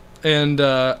design, and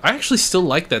I actually still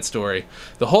like that story.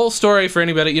 The whole story for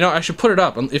anybody, I should put it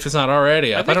up if it's not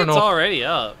already up. I don't know. It's Already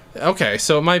up. Okay,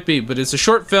 so it might be, but it's a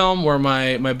short film where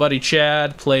my buddy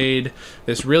Chad played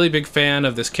this really big fan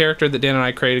of this character that Dan and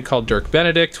I created called Dirk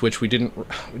Benedict, which we didn't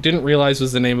realize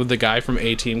was the name of the guy from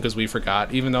A-Team because we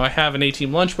forgot, even though I have an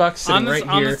A-Team lunchbox sitting right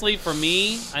here. Honestly, for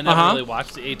me, I never really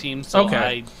watched the A-Team, so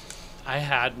Okay. I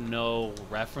had no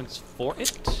reference for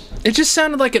it. It just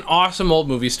sounded like an awesome old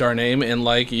movie star name, and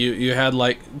like you had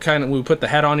like kind of, we put the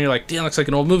hat on, you're like, Dan looks like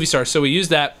an old movie star, so we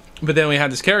used that. But then we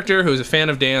had this character who's a fan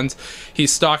of Dan's.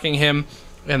 He's stalking him,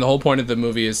 and the whole point of the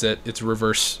movie is that it's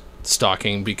reverse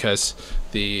stalking because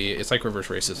it's like reverse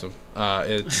racism.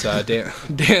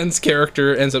 Dan's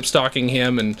character ends up stalking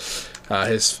him, and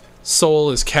his soul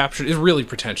is captured. It's really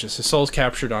pretentious. His soul is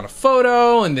captured on a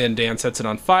photo, and then Dan sets it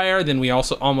on fire. Then we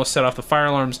also almost set off the fire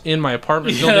alarms in my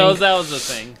apartment building. That was the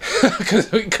thing.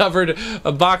 Because we covered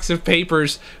a box of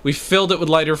papers, we filled it with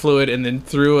lighter fluid, and then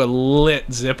threw a lit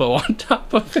Zippo on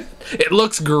top of it. It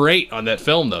looks great on that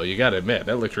film, though. You gotta admit,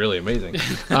 that looked really amazing.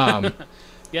 Yeah,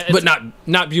 but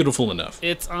not beautiful enough.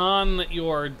 It's on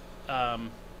your.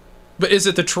 But is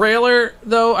it the trailer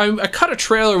though? I cut a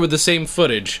trailer with the same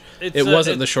footage. It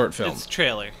wasn't the short film. It's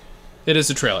trailer. It is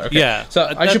a trailer. Okay. Yeah.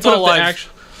 So I should put up the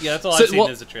actual. Yeah, that's all I've seen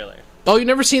is a trailer. Oh, you've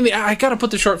never seen I gotta put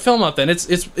the short film up then.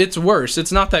 It's worse.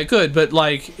 It's not that good, but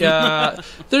like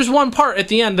there's one part at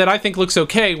the end that I think looks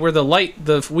okay where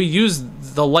we use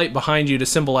the light behind you to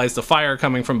symbolize the fire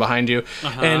coming from behind you,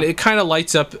 and it kind of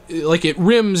lights up, like it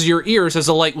rims your ears as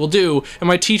a light will do. And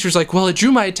my teacher's like, well, it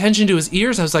drew my attention to his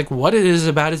ears. I was like, what it is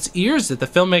about his ears that the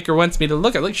filmmaker wants me to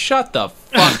look at? Like, shut the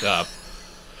fuck up.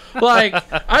 Like,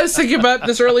 I was thinking about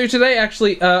this earlier today,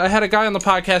 actually. I had a guy on the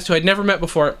podcast who I'd never met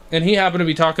before, and he happened to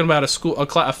be talking about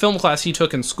a film class he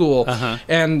took in school,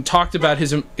 and talked about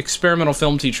his experimental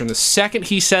film teacher. And the second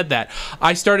he said that,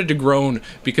 I started to groan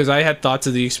because I had thoughts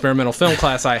of the experimental film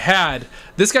class I had.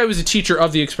 This guy was a teacher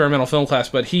of the experimental film class,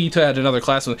 but he had another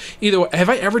class. Either way, have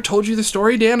I ever told you the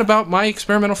story, Dan, about my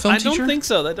experimental film teacher? I don't think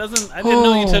so. I didn't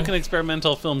know you took an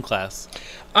experimental film class.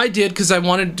 I did because I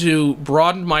wanted to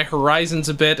broaden my horizons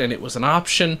a bit, and it was an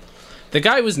option. The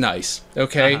guy was nice,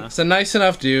 okay? He's a nice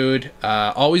enough dude.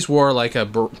 Always wore like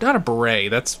not a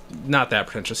beret. That's not that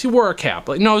pretentious. He wore a cap.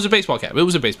 Like, no, it was a baseball cap. It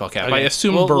was a baseball cap. Okay. I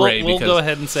assume we'll beret we'll because go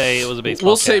ahead and say it was a baseball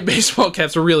we'll cap. say baseball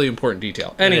cap's a really important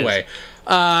detail. Anyway,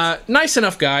 nice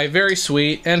enough guy, very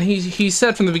sweet, and he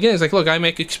said from the beginning, he's like, look, I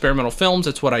make experimental films,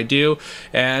 it's what I do,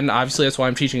 and obviously that's why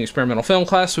I'm teaching experimental film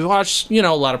class. We watched,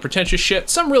 a lot of pretentious shit,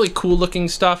 some really cool looking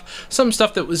stuff, some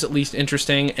stuff that was at least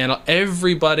interesting, and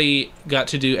everybody got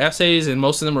to do essays, and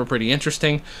most of them were pretty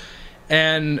interesting.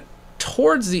 And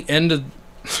towards the end of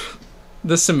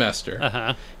the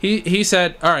semester, he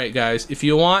said, all right, guys, if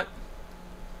you want,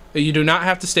 you do not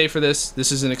have to stay for this.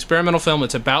 This is an experimental film.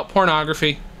 It's about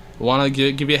pornography. I want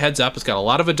to give you a heads up. It's got a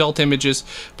lot of adult images,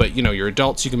 but, you're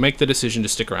adults. You can make the decision to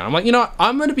stick around. I'm like, what?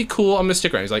 I'm going to be cool. I'm going to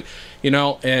stick around. He's like,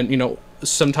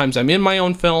 sometimes I'm in my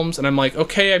own films, and I'm like,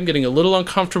 okay, I'm getting a little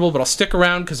uncomfortable, but I'll stick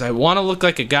around because I want to look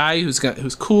like a guy who's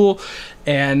cool.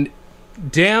 And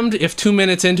damned if 2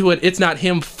 minutes into it, it's not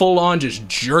him full on just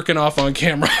jerking off on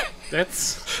camera.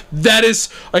 That is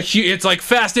it's like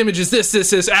fast images,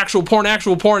 this actual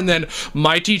porn, then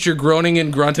my teacher groaning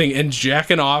and grunting and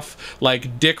jacking off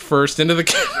like dick first into the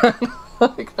camera.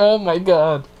 Like, oh my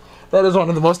god, that is one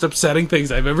of the most upsetting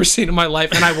things I've ever seen in my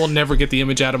life, and I will never get the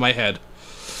image out of my head.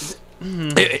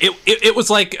 It was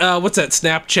like what's that,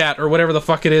 Snapchat or whatever the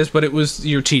fuck it is, but it was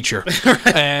your teacher.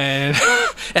 and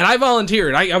I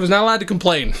volunteered. I was not allowed to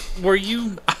complain. Were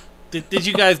you Did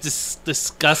you guys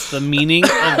discuss the meaning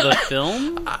of the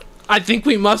film? I think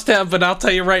we must have, but I'll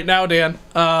tell you right now, Dan.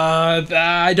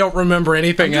 I don't remember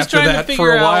anything after that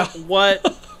for a while. What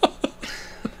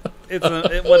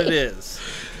it is?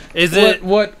 Is it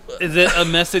a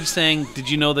message saying, "Did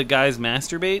you know that guys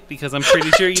masturbate?" Because I'm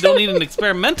pretty sure you don't need an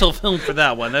experimental film for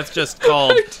that one. That's just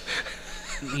called,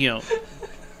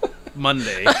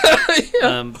 Monday.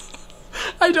 Yeah.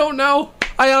 I don't know.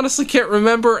 I honestly can't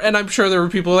remember, and I'm sure there were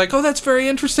people like, oh, that's very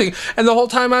interesting. And the whole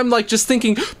time I'm like just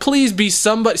thinking, please be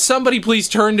somebody please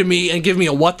turn to me and give me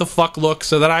a what the fuck look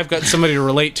so that I've got somebody to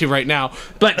relate to right now.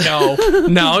 But no,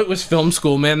 it was film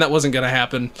school, man. That wasn't going to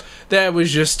happen. That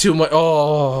was just too much.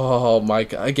 Oh, my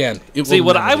God. Again, see,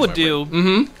 what I would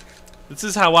do, this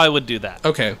is how I would do that.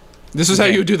 Okay. This is how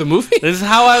you would do the movie? This is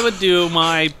how I would do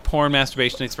my porn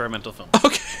masturbation experimental film.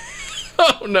 Okay.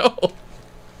 Oh, no.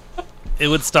 It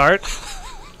would start,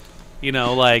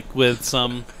 like with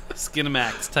some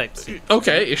Skinamax type scene.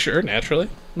 Okay, sure, naturally.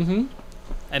 Mm-hmm.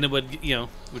 And it would,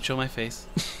 would show my face.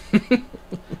 And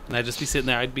I'd just be sitting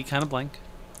there. I'd be kind of blank,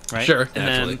 right? Sure, and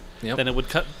naturally. Then it would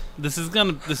cut. This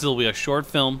will be a short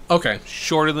film. Okay.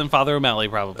 Shorter than Father O'Malley,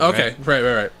 probably. Okay,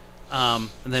 right. And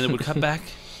then it would cut back,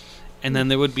 and then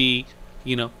there would be,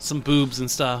 some boobs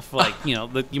and stuff. Like,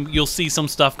 you'll see some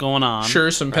stuff going on. Sure,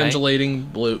 some right? pendulating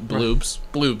bloobs.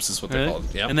 Bloobs is what they're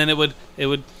called. Yeah. And then it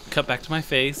would cut back to my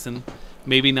face, and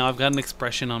maybe now I've got an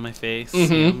expression on my face.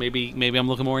 Mm-hmm. Maybe I'm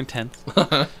looking more intense.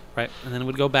 Right. And then it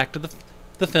would go back to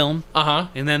the film.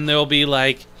 And then there'll be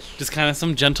like just kind of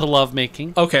some gentle love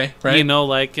making. Okay. Right.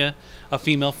 Like a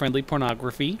female friendly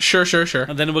pornography. Sure.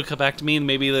 And then it would cut back to me, and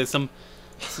maybe there's some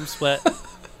sweat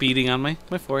beading on my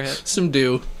forehead. Some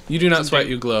dew. You do not sweat,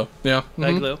 you glow. Yeah.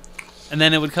 I glow. And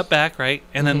then it would cut back, right?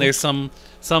 And then there's some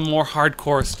more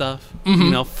hardcore stuff.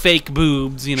 Fake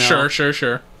boobs,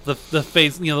 Sure. The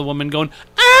face, the woman going,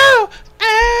 "Oh,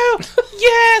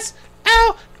 yes,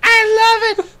 oh, I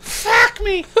love it, fuck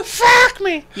me,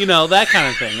 that kind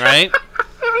of thing, right?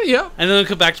 Yeah. And then it'll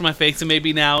come back to my face, and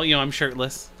maybe now, I'm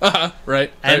shirtless.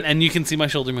 Right. And you can see my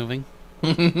shoulder moving.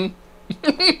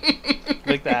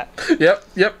 Like that.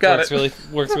 Yep, got it.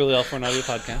 Works really well for an audio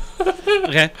podcast.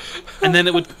 Okay. And then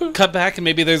it would cut back, and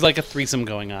maybe there's like a threesome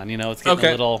going on, it's getting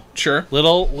a little... Sure.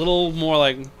 Little more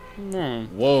like...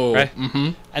 Whoa. Right? Mm-hmm.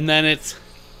 And then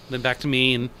then back to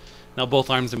me, and now both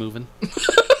arms are moving.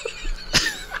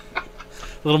 A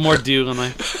little more dew on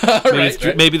my...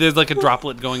 Maybe there's like a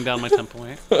droplet going down my temple,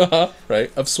 right?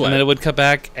 Right, of sweat. And then it would cut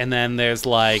back, and then there's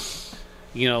like,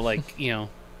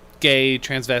 gay,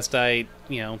 transvestite,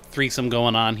 threesome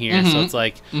going on here. So it's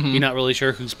like, you're not really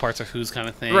sure whose parts are whose kind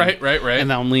of thing. Right. And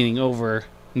now I'm leaning over.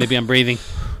 Maybe I'm breathing.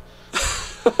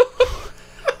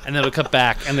 And then it'll cut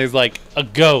back, and there's like a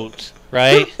goat,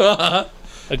 right? A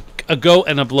goat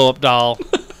and a blow-up doll,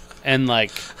 and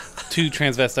like two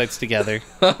transvestites together.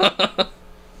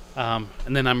 And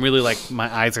then I'm really like,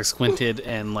 my eyes are squinted,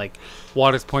 and like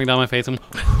water's pouring down my face. And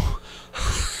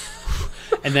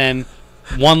then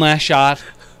one last shot,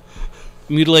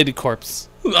 mutilated corpse.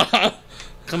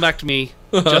 Come back to me,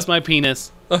 just my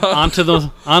penis, onto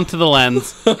the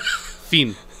lens.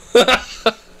 Fiend.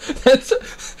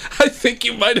 I think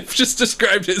you might have just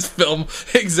described his film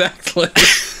exactly.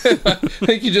 I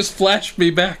think you just flashed me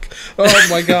back. Oh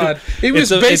my god. He was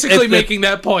basically making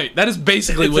that point. That is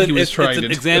basically what he was trying to do.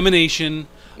 It's an examination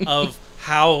of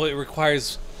how it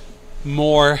requires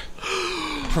more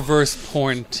perverse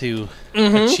porn to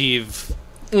achieve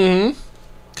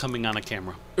coming on a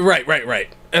camera. Right.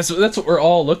 That's what we're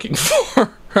all looking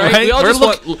for, right? We all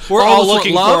we're all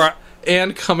looking for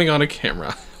and coming on a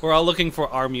camera. We're all looking for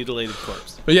our mutilated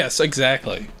corpse. Yes,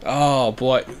 exactly. Oh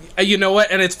boy, you know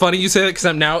what? And it's funny you say that because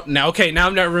I'm now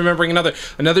I'm not remembering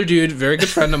another dude, very good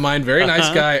friend of mine, very nice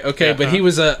guy. Okay, but he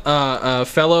was a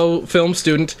fellow film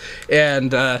student,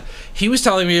 and he was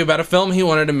telling me about a film he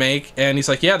wanted to make, and he's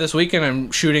like, "Yeah, this weekend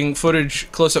I'm shooting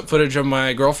close-up footage of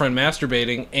my girlfriend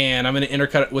masturbating, and I'm going to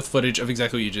intercut it with footage of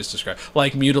exactly what you just described,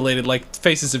 like mutilated, like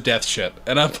faces of death shit."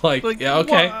 And I'm like "Yeah,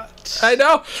 okay." What? I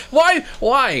know. Why?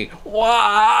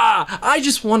 I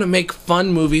just want to make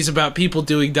fun movies about people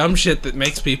doing dumb shit that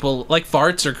makes people like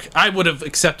farts. Or I would have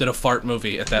accepted a fart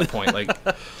movie at that point.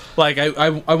 Like I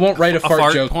won't write a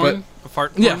fart joke, porn? But a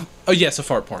fart porn? Yeah. Oh yes, a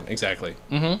fart porn. Exactly.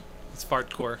 Mm-hmm. It's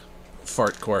fartcore.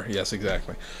 Fartcore. Yes,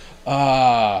 exactly.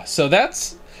 So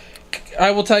that's.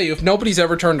 I will tell you, if nobody's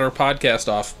ever turned our podcast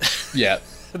off yet.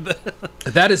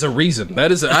 That is a reason.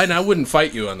 I wouldn't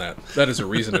fight you on that. That is a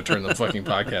reason to turn the fucking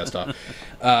podcast off.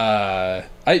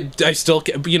 I still,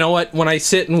 you know what? When I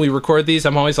sit and we record these,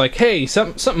 I'm always like, hey,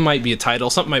 something might be a title.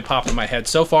 Something might pop in my head.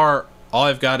 So far, all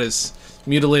I've got is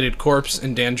mutilated corpse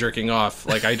and Dan jerking off.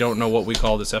 Like, I don't know what we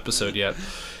call this episode yet.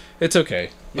 It's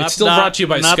okay. It's still brought to you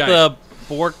by Skype. Not the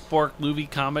Bork movie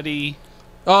comedy.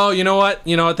 Oh, you know what?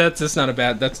 That's not a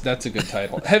bad. That's a good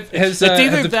title. It's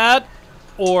either that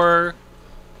or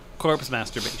corpse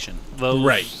masturbation.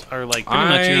 Those are like pretty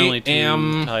much your only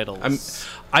two titles.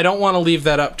 I don't want to leave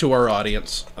that up to our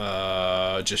audience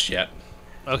just yet.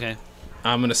 Okay.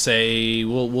 I'm gonna say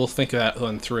we'll think that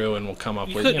one through and we'll come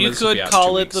up with. You could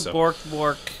call it the Bork,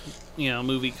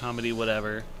 movie comedy,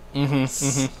 whatever.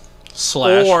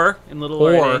 Slash or in little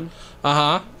writing.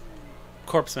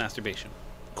 Corpse masturbation.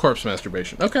 Corpse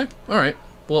masturbation. Okay. All right.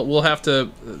 Well, we'll have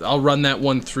to. I'll run that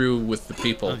one through with the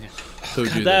people who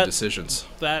do the decisions.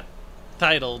 That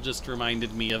title just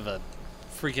reminded me of a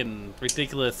freaking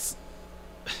ridiculous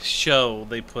show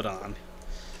they put on.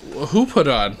 Who put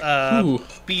on? Who?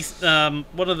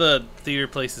 One of the theater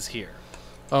places here.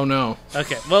 Oh no.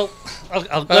 Okay. Well,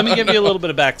 let me give you a little bit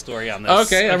of backstory on this.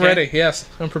 Okay, I'm ready. Yes,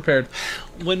 I'm prepared.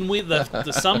 When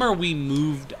the summer we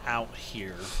moved out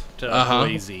here to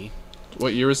Boise.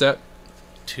 What year was that?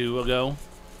 2 ago.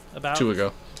 2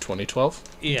 ago. 2012?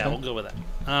 Yeah, we'll go with that.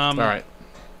 All right.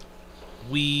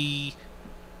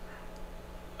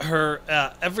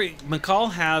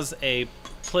 McCall has a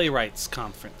playwrights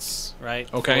conference,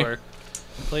 right? Okay. For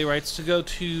playwrights to go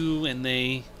to, and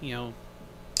they,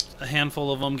 a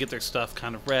handful of them get their stuff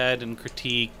kind of read and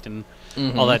critiqued and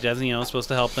all that jazz. It's supposed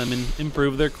to help them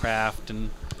improve their craft and,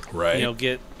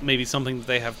 get maybe something that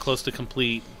they have close to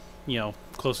complete,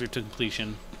 closer to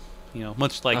completion,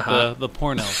 much like the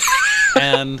porno.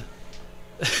 And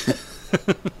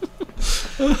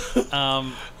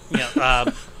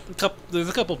there's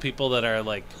a couple people that are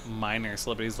like minor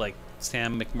celebrities, like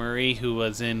Sam McMurray, who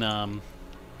was in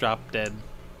Drop Dead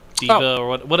Diva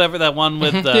or whatever that one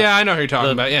with the yeah, I know who you're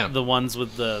talking about. Yeah, the ones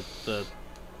with the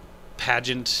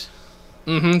pageant.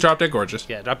 Drop Dead Gorgeous.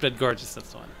 Yeah, Drop Dead Gorgeous.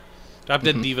 That's the one. Drop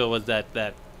Dead Diva was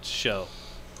that show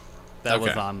that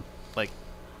was on like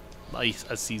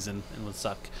a season and would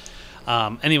suck.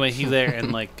 Anyway, he's there,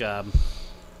 and like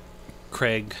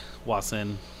Craig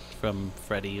Wasson from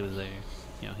Freddy was there.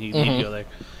 He'd go there.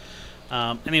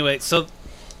 Anyway, so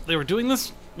they were doing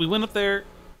this. We went up there.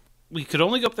 We could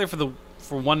only go up there for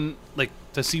one, like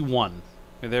to see one.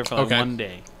 We were there for like 1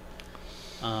 day.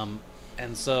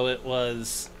 And so it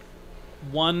was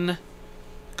one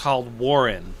called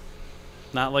Warren,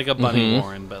 not like a bunny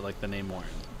Warren, but like the name Warren.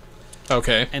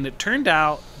 Okay. And it turned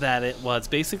out that it was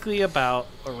basically about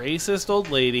a racist old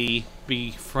lady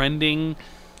befriending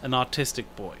an autistic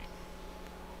boy.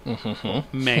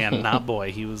 Man, not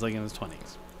boy. He was like in his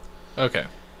 20s. Okay.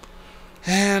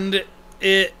 And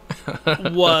it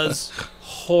was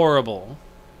horrible.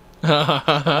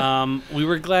 We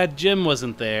were glad Jim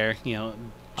wasn't there.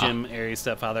 Jim, Aries'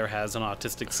 stepfather, has an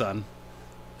autistic son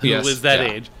who is that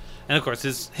age. And of course,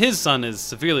 his son is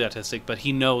severely autistic, but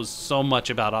he knows so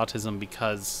much about autism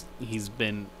because he's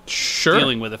been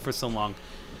dealing with it for so long.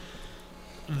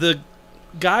 The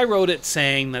guy wrote it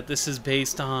saying that this is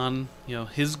based on,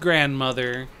 his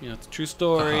grandmother. It's a true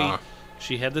story.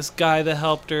 She had this guy that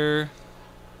helped her.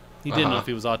 He didn't know if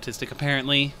he was autistic,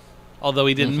 apparently. Although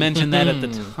he didn't mention that at the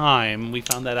time. We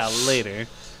found that out later.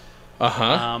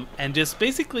 And just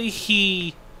basically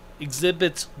he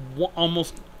exhibits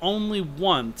almost only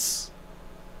once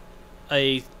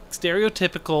a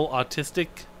stereotypical autistic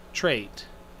trait,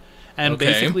 and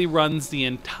basically runs the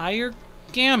entire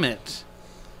gamut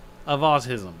of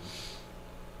autism.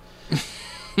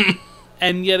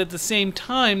 And yet at the same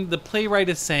time, the playwright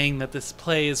is saying that this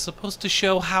play is supposed to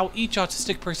show how each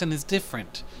autistic person is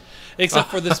different.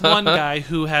 Except for this one guy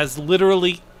who has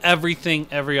literally everything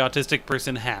every autistic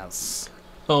person has.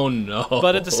 Oh no.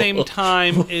 But at the same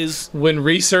time is... when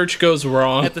research goes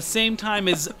wrong. At the same time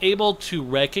is able to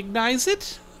recognize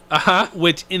it.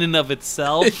 Which in and of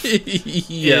itself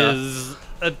is...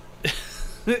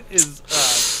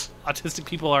 autistic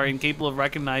people are incapable of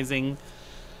recognizing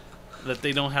that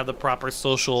they don't have the proper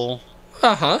social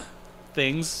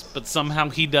things, but somehow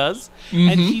he does.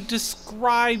 And he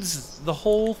describes the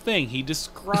whole thing. He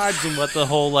describes in what the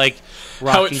whole, like,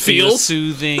 how it feels,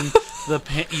 soothing,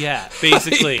 yeah,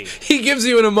 basically. He gives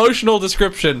you an emotional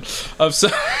description of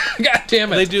some... God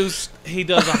damn it. He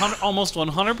does almost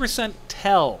 100%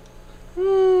 tell.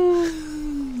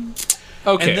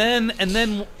 Okay. And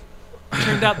then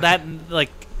turned out that,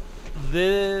 like,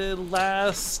 this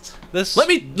let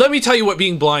me tell you what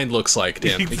being blind looks like,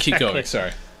 Dan. Exactly. Keep going.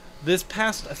 Sorry. This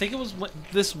past, I think it was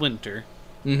this winter.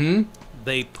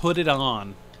 They put it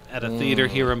on at a theater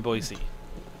here in Boise.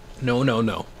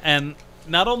 No. And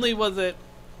not only was it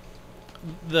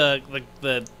the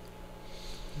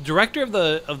director of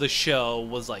the show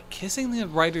was like kissing the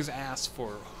writer's ass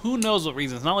for who knows what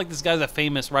reason. It's not like this guy's a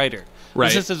famous writer. Right.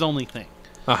 It's just his only thing.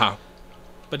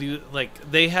 But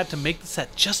they had to make the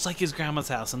set just like his grandma's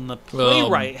house, and the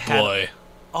playwright had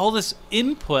all this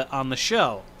input on the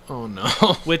show. Oh no!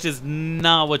 Which is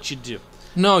not what you do.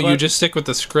 No, you just stick with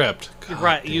the script.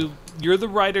 Right, you're the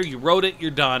writer. You wrote it. You're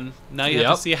done. Now you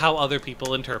have to see how other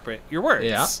people interpret your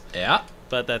words. Yeah.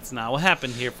 But that's not what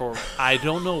happened here. For I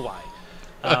don't know why.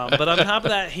 But on top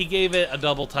of that, he gave it a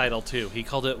double title too. He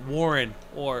called it Warren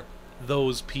or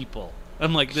Those People.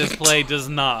 I'm like, this play does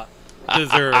not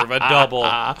deserve a double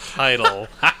title.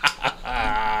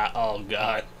 Oh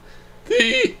God!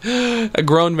 A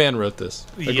grown man wrote this.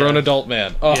 A grown adult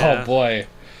man. Oh boy!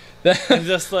 And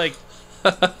just like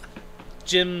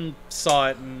Jim saw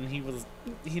it, and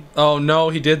he. Oh no,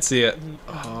 he did see it.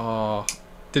 Oh,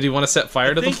 did he want to set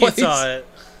fire to the place? He saw it.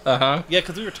 Yeah,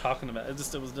 because we were talking about it.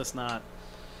 It was just not.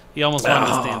 He almost wanted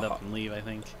to stand up and leave, I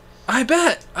think. I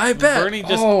bet. Bernie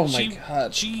just. Oh my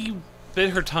God! She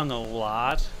bit her tongue a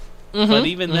lot. But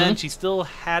even then, she still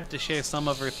had to share some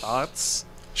of her thoughts.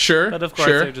 Sure. But of course,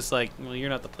 they're just like, well, you're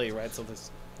not the playwright, so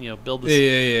this, build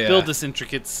this, build this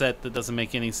intricate set that doesn't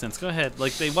make any sense. Go ahead.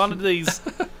 Like they wanted these,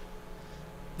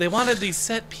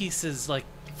 set pieces. Like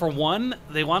for one,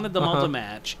 they wanted them all to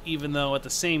match, even though at the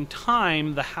same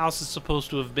time, the house is supposed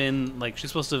to have been like she's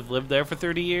supposed to have lived there for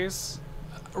 30 years.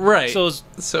 Right. So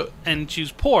and she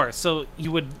was poor, so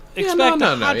you would expect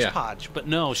a hodgepodge, but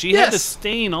no, she had to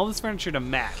stain all this furniture to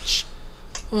match.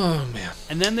 Oh man!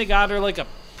 And then they got her like a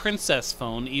princess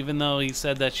phone, even though he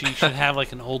said that she should have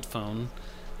like an old phone.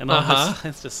 And all this,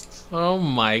 it's just. Oh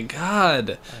my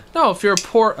God! No, if you're a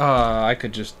poor, I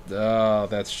could just.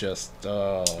 That's just.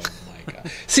 Oh my God!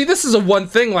 See, this is a one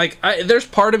thing. Like, there's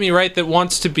part of me, right, that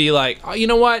wants to be like, oh, you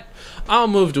know what? I'll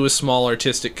move to a small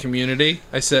artistic community.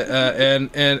 I said,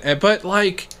 and but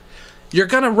like, you're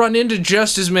gonna run into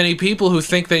just as many people who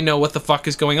think they know what the fuck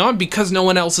is going on because no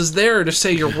one else is there to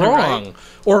say you're wrong right.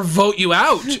 or vote you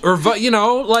out or vote.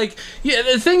 Like, yeah.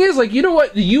 The thing is, like, you know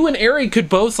what? You and Ari could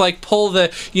both like pull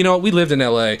the. We lived in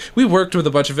LA. We worked with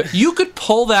a bunch of it. You could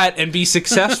pull that and be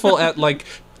successful at like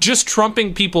just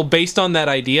trumping people based on that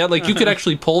idea. Like, you could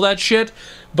actually pull that shit.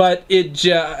 But it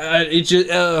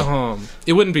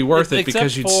wouldn't be worth it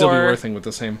because you'd still be working with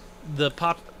the same. The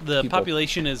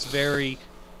population is very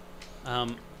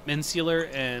insular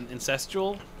and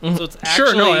ancestral, so it's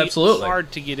actually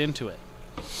hard to get into it.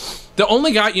 The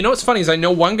only guy, what's funny is I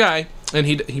know one guy, and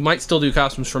he might still do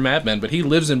costumes for Mad Men, but he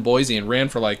lives in Boise and ran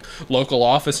for like local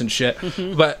office and shit.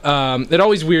 But it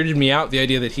always weirded me out, the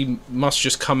idea that he must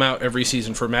just come out every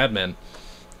season for Mad Men.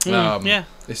 Yeah,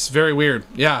 it's very weird.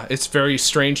 Yeah, it's very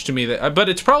strange to me that, but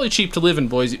it's probably cheap to live in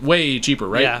Boise, way cheaper,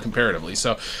 right? Yeah. Comparatively.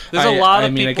 So there's a lot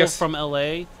of people from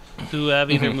LA who have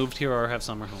either moved here or have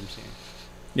summer homes here.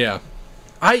 Yeah,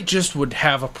 I just would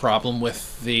have a problem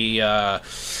with the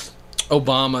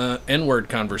Obama N-word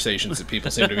conversations that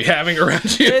people seem to be having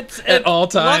around you at all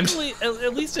times. Luckily,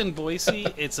 at least in Boise,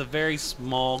 it's a very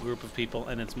small group of people,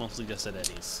 and it's mostly just at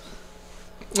Eddie's.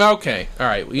 Okay, all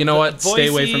right. You know what? Stay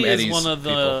away from Eddie's. Boise is one of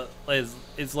the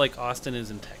is like Austin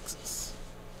is in Texas.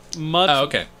 much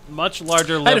okay. much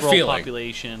larger I had a liberal feeling.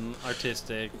 population,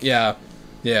 artistic. Yeah.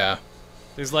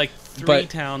 There's like 3 But-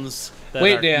 towns that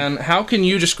Wait, are Dan, how can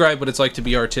you describe what it's like to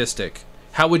be artistic?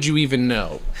 How would you even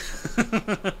know?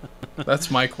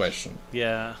 That's my question.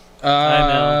 Yeah.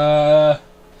 So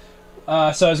I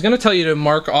was going to tell you to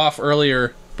mark off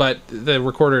earlier, but the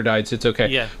recorder died, so it's okay.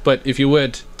 Yeah. But if you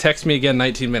would, text me again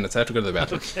 19 minutes. I have to go to the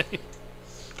bathroom. Okay.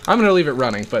 I'm going to leave it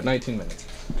running, but 19 minutes.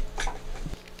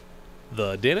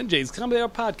 The Dan and Jay's Comedy Hour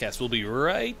podcast will be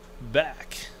right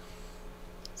back.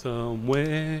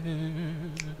 Somewhere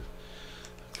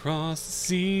across the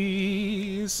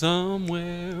sea,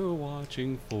 somewhere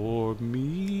watching for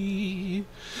me,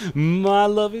 my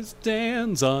love is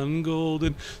stands on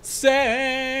golden sands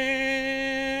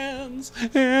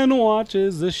and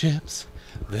watches the ships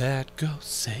that go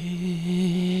sailing.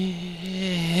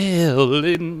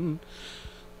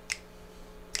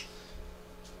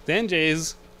 Dan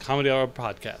Jay's Comedy Hour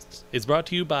podcast is brought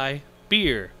to you by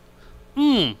beer.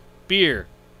 Beer.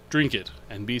 Drink it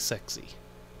and be sexy.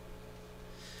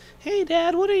 Hey,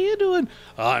 Dad, what are you doing?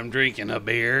 I'm drinking a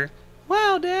beer.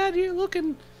 Wow, Dad, you're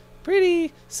looking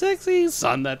pretty sexy.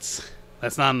 Son, that's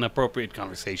not an appropriate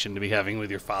conversation to be having with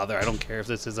your father. I don't care if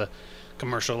this is a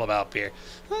commercial about beer.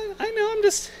 I know, I'm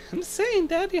just saying,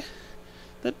 Dad,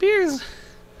 that beer's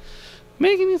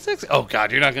making you sexy. Oh,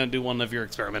 God, you're not going to do one of your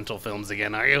experimental films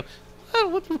again, are you?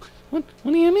 What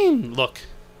do you mean? Look,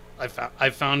 I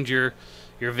found your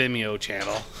Vimeo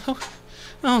channel.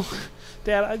 Oh,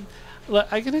 Dad,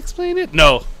 I can explain it.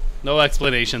 No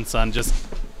explanation, son. Just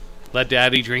let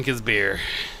Daddy drink his beer.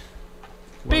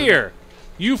 Beer.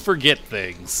 You forget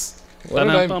things. What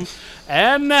did I-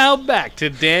 And now back to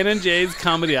Dan and Jay's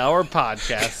Comedy Hour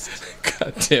podcast.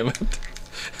 God damn it.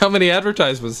 How many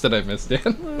advertisements did I miss, Dan?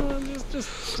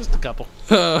 Just a couple.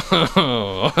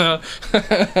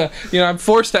 I'm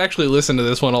forced to actually listen to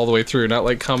this one all the way through, not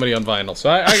like comedy on vinyl. So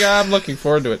I'm looking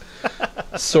forward to it.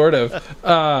 Sort of.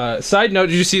 Side note,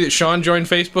 did you see that Sean joined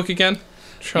Facebook again?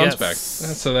 Sean's Yes. back.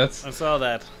 So that's... I saw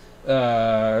that.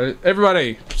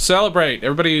 Everybody, celebrate.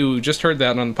 Everybody who just heard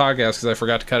that on the podcast, because I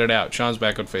forgot to cut it out. Sean's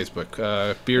back on Facebook.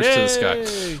 Beers to the sky.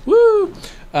 Yay. Woo!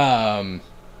 I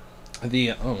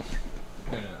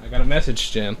got a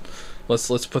message, Jan. Let's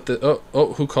put the...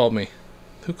 Oh, who called me?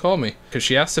 Because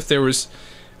she asked if there was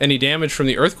any damage from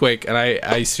the earthquake, and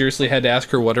I seriously had to ask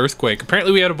her what earthquake.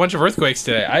 Apparently we had a bunch of earthquakes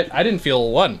today. I didn't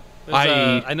feel one.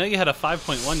 I know you had a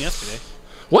 5.1 yesterday.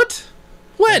 What?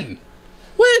 When?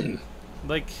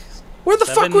 Like, Where the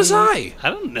fuck was I? I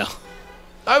don't know.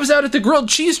 I was out at the grilled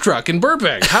cheese truck in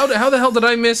Burbank. How the hell did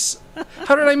I miss...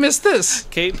 How did I miss this?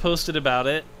 Kate posted about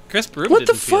it. Chris Broom What the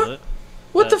didn't feel fuck? it.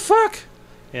 What the fuck?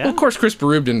 Yeah. Well, of course, Chris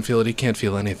Berube didn't feel it. He can't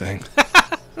feel anything.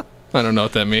 I don't know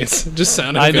what that means. It just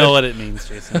sounded I good. know what it means,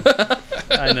 Jason.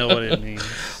 I know what it means.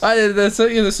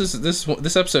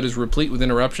 This episode is replete with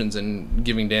interruptions and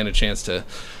giving Dan a chance to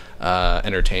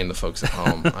entertain the folks at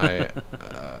home.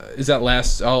 Is that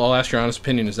last? I'll ask your honest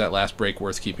opinion. Is that last break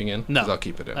worth keeping in? No. 'Cause I'll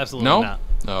keep it in. Absolutely no? not.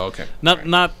 Oh, okay.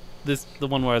 Not this. The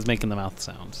one where I was making the mouth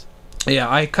sounds. Yeah,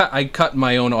 I cut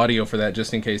my own audio for that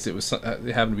just in case it was it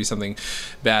happened to be something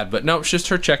bad. But no, it's just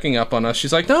her checking up on us.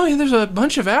 She's like, no, there's a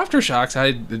bunch of aftershocks.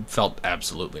 It felt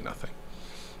absolutely nothing.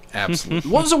 Absolutely.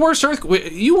 What was the worst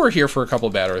earthquake? You were here for a couple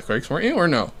of bad earthquakes, weren't you, or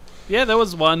no? Yeah, there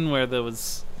was one where there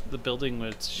was the building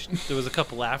which there was a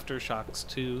couple aftershocks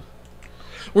too.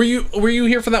 Were you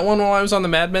here for that one while I was on the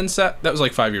Mad Men set? That was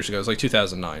like 5 years ago. It was like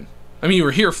 2009. I mean, you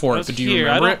were here for I it, was but do you here.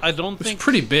 remember it? I don't It was think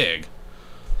pretty big.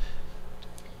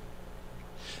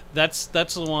 that's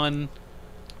the one.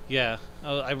 Yeah,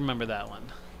 I remember that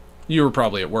one. You were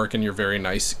probably at work in your very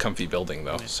nice, comfy building,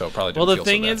 though, so it probably didn't Well, feel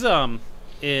the thing so bad.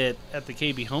 is, at the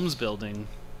KB Homes building.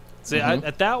 See, Mm-hmm.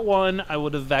 at that one, I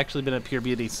would have actually been at Pure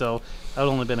Beauty, so I would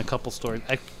only been a couple stories.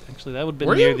 Actually, that would have been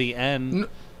Were near you? the end.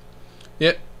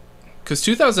 Yeah, because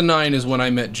 2009 is when I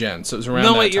met Jen, so it was around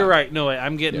No, that wait, you're time. right. No, wait,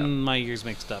 I'm getting Yeah. my years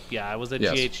mixed up. Yeah, I was at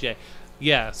Yes. GHJ.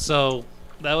 Yeah, so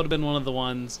that would have been one of the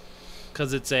ones,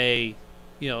 because it's a,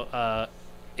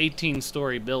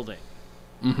 18-story building.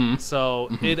 Mm-hmm. So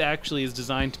it actually is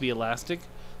designed to be elastic.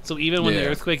 So even when the Yeah.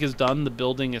 earthquake is done, the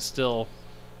building is still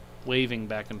waving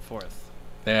back and forth.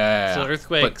 Yeah. So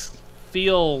earthquakes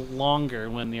feel longer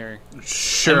when you're.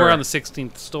 Sure. And we're on the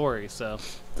 16th story, so.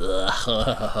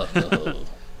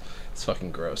 It's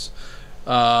fucking gross.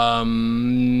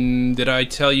 Did I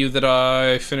tell you that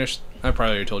I finished? I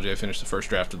probably already told you I finished the first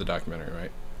draft of the documentary,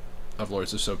 right? Of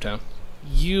Lords of Soaptown.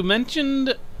 You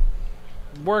mentioned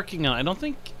working on it. I don't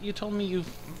think you told me you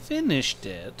finished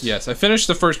it. Yes, I finished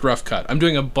the first rough cut. I'm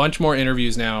doing a bunch more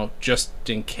interviews now, just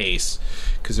in case,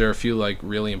 because there are a few like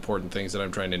really important things that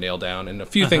I'm trying to nail down, and a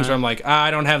few things where I'm like,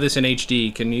 I don't have this in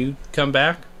HD. Can you come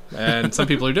back? And some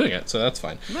people are doing it, so that's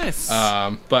fine. Nice.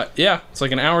 But yeah, it's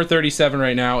like an hour 37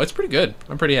 right now. It's pretty good.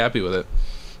 I'm pretty happy with it.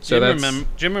 So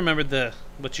Jim remembered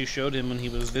what you showed him when he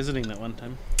was visiting that one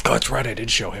time. Oh, that's right. I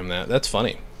did show him that. That's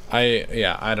funny.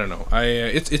 I don't know.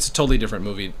 It's a totally different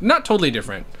movie. Not totally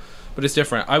different, but it's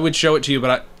different. I would show it to you,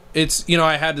 but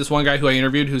I had this one guy who I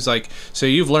interviewed who's like, so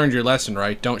you've learned your lesson,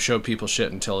 right? Don't show people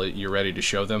shit until you're ready to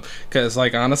show them. Because,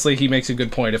 like, honestly, he makes a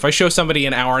good point. If I show somebody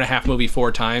an hour and a half movie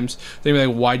 4 times, they'd be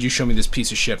like, why'd you show me this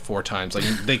piece of shit 4 times? Like,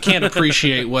 they can't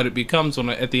appreciate what it becomes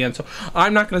at the end. So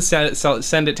I'm not going to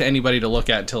send it to anybody to look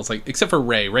at until it's like, except for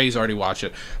Ray. Ray's already watched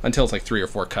it until it's like 3 or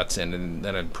 4 cuts in, and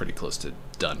then I'm pretty close to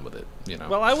done with it, you know?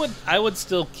 Well, I would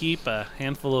still keep a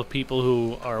handful of people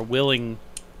who are willing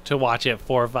to watch it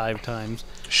 4 or 5 times.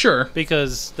 Sure.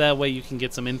 Because that way you can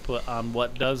get some input on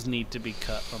what does need to be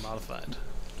cut or modified.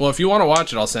 Well, if you want to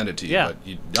watch it, I'll send it to you. Yeah.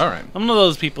 But all right. I'm one of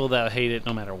those people that hate it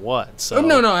no matter what. So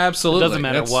no, absolutely. It doesn't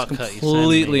matter That's what cut you send me.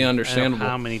 completely understandable.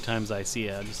 How many times I see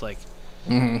it, I'm just like,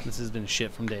 Mm-hmm. this has been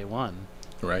shit from day one.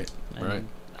 Right. And Right.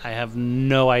 I have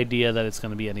no idea that it's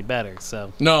going to be any better.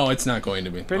 So No, it's not going to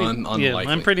be. Unlikely. yeah,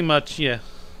 I'm pretty much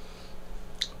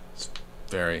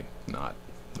very not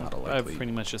I've likely.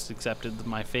 pretty much just accepted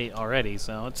my fate already,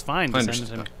 so it's fine. I To send it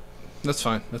to me. understand. That's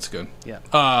fine. That's good. Yeah.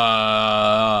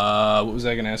 What was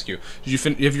I going to ask you?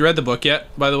 Have you read the book yet?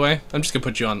 By the way, I'm just gonna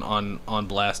put you on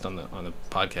blast on the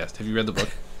podcast. Have you read the book?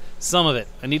 Some of it.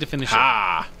 I need to finish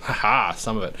it.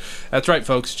 Some of it. That's right,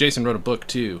 folks. Jason wrote a book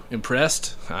too.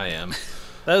 Impressed? I am.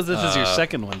 This is your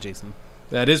second one, Jason.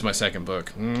 That is my second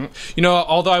book. You know,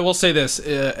 although I will say this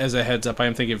as a heads up, I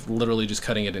am thinking of literally just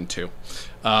cutting it in 2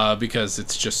 because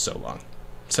it's just so long.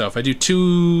 So if I do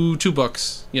two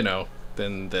books, you know,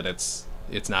 then it's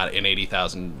not an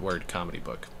 80,000 word comedy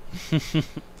book,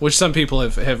 which some people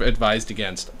have advised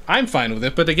against. I'm fine with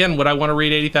it, but again, would I want to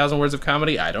read 80,000 words of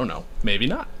comedy? I don't know. Maybe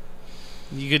not.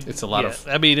 You could. It's a lot of.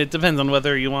 I mean, it depends on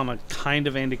whether you want to kind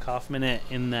of Andy Kaufman it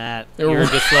in that you're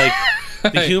just like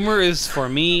the humor is for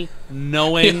me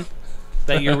knowing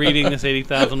that you're reading this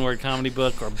 80,000 word comedy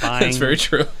book or buying. That's very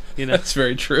true. You know, that's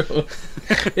very true.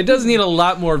 It does need a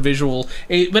lot more visual.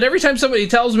 But every time somebody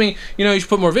tells me, you know, you should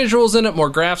put more visuals in it, more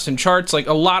graphs and charts. Like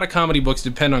a lot of comedy books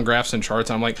depend on graphs and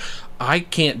charts. I'm like, I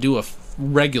can't do a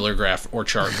regular graph or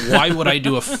chart. Why would I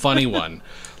do a funny one?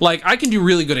 Like, I can do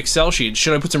really good Excel sheets.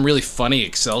 Should I put some really funny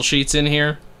Excel sheets in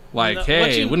here? Like, No,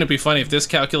 hey, wouldn't it be funny if this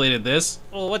calculated this?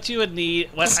 Well, what you would need,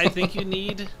 what I think you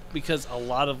need, because a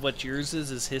lot of what yours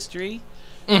is history,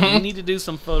 you need to do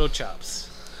some Photoshops.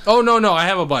 Oh, no, I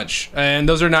have a bunch. And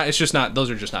those are just not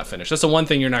finished. That's the one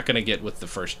thing you're not going to get with the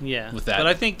first, with that. But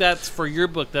I think that's, for your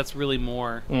book, that's really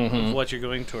more of what you're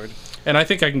going toward. And I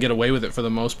think I can get away with it for the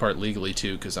most part legally,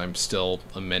 too, because I'm still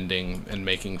amending and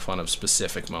making fun of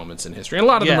specific moments in history. And a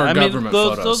lot of them are government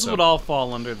photos. Those would all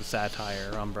fall under the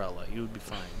satire umbrella. You would be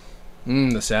fine.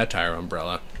 The satire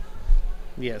umbrella.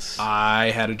 Yes. I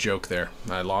had a joke there.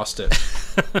 I lost it.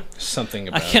 Something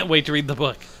about I can't wait to read the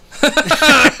book.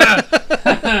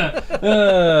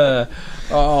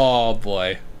 Oh,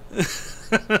 boy.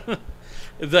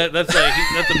 That's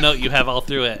a note you have all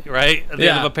through it, right? At the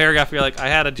end of a paragraph, you're like, I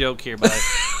had a joke here, but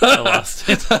I lost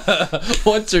it.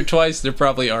 Once or twice, there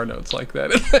probably are notes like that.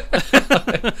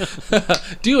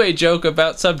 Do a joke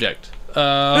about subject.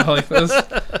 Like this.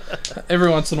 Every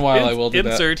once in a while, I will do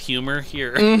that. Insert humor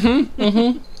here.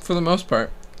 For the most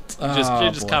part.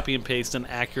 Just copy and paste an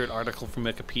accurate article from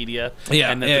Wikipedia.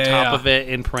 Yeah, and at the top of it,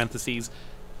 in parentheses,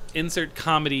 insert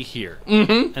comedy here.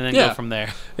 And then go from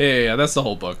there. Yeah, that's the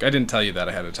whole book. I didn't tell you that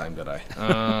ahead of time, did I?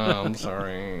 I'm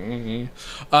sorry.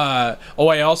 I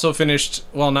also finished,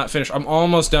 well, not finished, I'm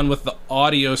almost done with the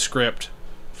audio script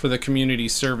for the community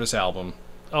service album.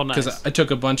 Oh, nice. Because I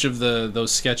took a bunch of those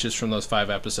sketches from those 5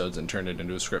 episodes and turned it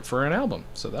into a script for an album.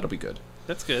 So that'll be good.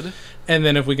 That's good. And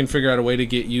then if we can figure out a way to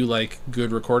get you, like,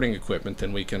 good recording equipment,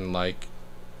 then we can, like,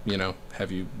 you know,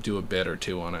 have you do a bit or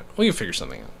 2 on it. We can figure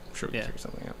something out. I'm sure we can figure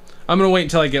something out. I'm going to wait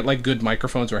until I get, like, good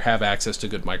microphones or have access to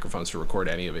good microphones to record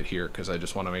any of it here, because I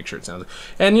just want to make sure it sounds...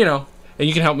 And, you know, and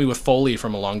you can help me with Foley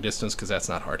from a long distance, because that's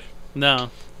not hard.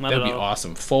 No, not at all. That'd be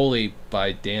awesome. Foley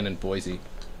by Dan in Boise.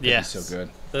 Yeah. So good.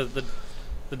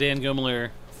 The Dan Gomler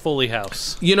Foley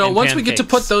House. You know, once pancakes. we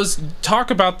get to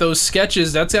talk about those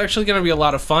sketches, that's actually going to be a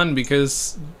lot of fun,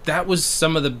 because that was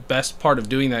some of the best part of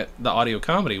doing the audio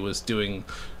comedy was doing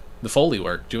the Foley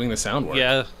work, doing the sound work.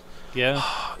 Yeah.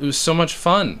 It was so much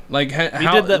fun. Like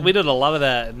we did a lot of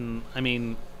that, and I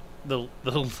mean, the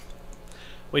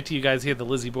wait till you guys hear the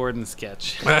Lizzie Borden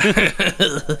sketch. But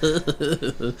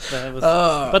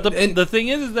the thing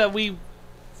is that we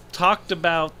talked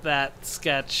about that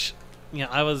sketch. You know,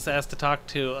 I was asked to talk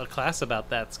to a class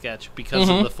about that sketch because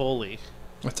of the Foley.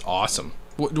 That's awesome.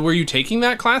 Were you taking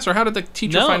that class, or how did the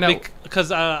teacher find out? Because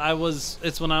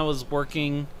it's when I was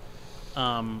working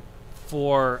for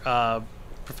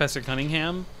Professor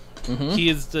Cunningham.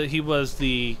 He was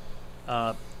the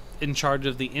in charge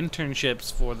of the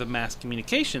internships for the mass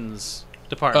communications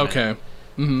department. Okay.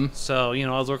 So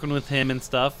I was working with him and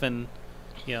stuff, and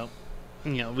we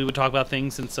would talk about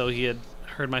things, and so he had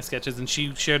heard my sketches, and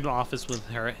she shared an office with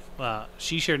her.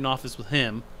 She shared an office with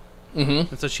him,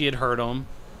 and so she had heard them,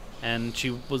 and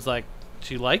she was like,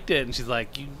 she liked it, and she's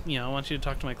like, I want you to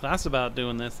talk to my class about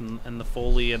doing this and the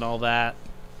Foley and all that.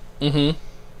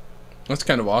 That's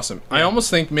kind of awesome. Yeah. I almost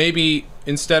think maybe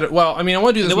instead of, I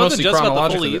want to do this mostly chronologically. It wasn't just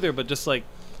about the Foley either, but just like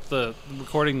the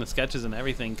recording the sketches and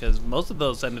everything, because most of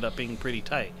those ended up being pretty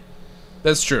tight.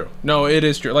 That's true. No, it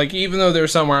is true. Like, even though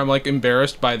there's somewhere I'm like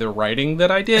embarrassed by the writing that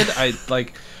I did, I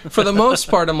like, for the most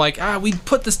part, I'm like, we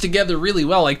put this together really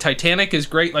well. Like, Titanic is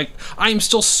great. Like, I'm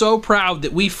still so proud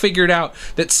that we figured out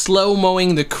that slow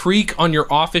mowing the creak on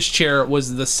your office chair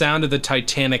was the sound of the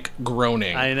Titanic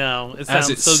groaning. I know. It sounds as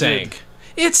it so sank. good.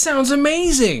 It sounds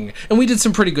amazing, and we did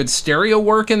some pretty good stereo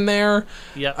work in there.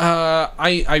 Yep.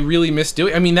 I really miss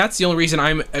doing. I mean, that's the only reason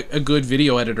I'm a good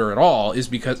video editor at all, is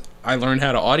because I learned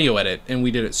how to audio edit, and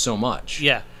we did it so much.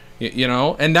 Yeah.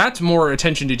 And that's more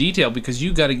attention to detail, because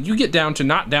you get down to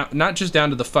not just down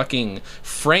to the fucking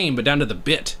frame, but down to the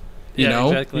bit. You know,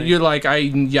 exactly. You're like,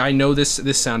 I know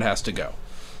this sound has to go.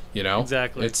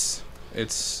 Exactly. It's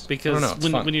because I don't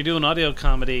know, it's when you're doing audio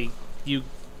comedy,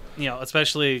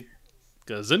 especially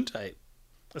Gesundheit,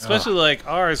 especially like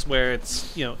ours, where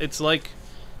it's it's like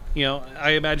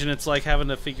I imagine it's like having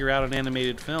to figure out an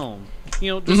animated film.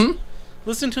 Just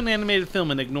listen to an animated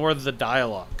film and ignore the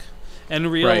dialogue,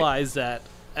 and realize that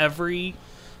every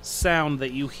sound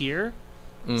that you hear,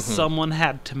 someone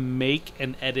had to make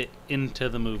and edit into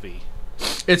the movie.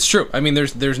 It's true. I mean,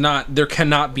 there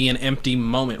cannot be an empty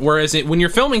moment. Whereas when you're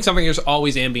filming something, there's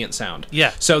always ambient sound.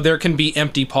 Yeah. So there can be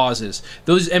empty pauses.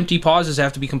 Those empty pauses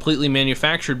have to be completely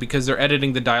manufactured because they're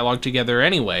editing the dialogue together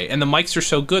anyway. And the mics are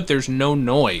so good, there's no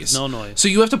noise. No noise. So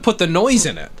you have to put the noise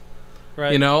in it.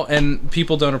 Right. And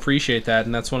people don't appreciate that,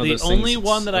 and that's one of those things. The only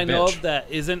one that I know of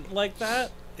that isn't like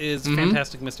that is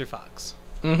Fantastic Mr. Fox.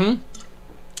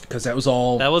 Because that was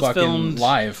all fucking filmed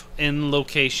live in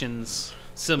locations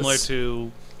similar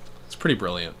to. It's pretty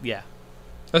brilliant. Yeah,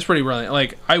 that's pretty brilliant.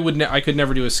 Like, I could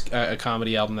never do a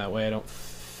comedy album that way. I don't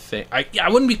think I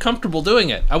wouldn't be comfortable doing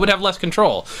it. I would have less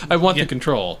control. I want the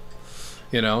control,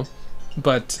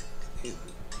 But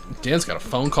Dan's got a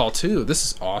phone call too. This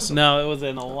is awesome. No, it was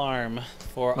an alarm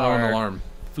for our alarm.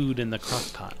 Food in the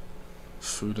crock pot.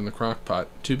 Food in the crock pot.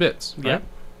 2 bits. Right? Yep.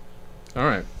 All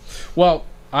right. Well,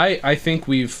 I think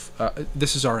we've.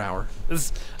 This is our hour.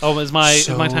 Is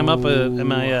my time up?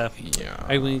 Yeah.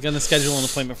 Are we going to schedule an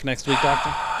appointment for next week, Doctor?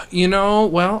 I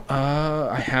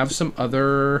have some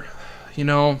other. I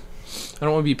don't want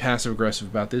to be passive aggressive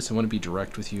about this. I want to be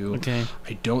direct with you. Okay.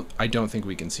 I don't think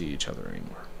we can see each other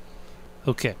anymore.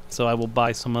 Okay, so I will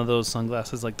buy some of those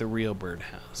sunglasses like the Rio Bird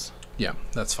has. Yeah,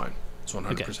 that's fine. It's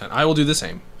 100%. Okay. I will do the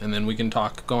same, and then we can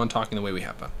go on talking the way we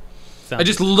have been.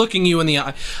 Just looking you in the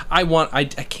eye. I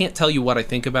can't tell you what I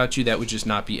think about you. That would just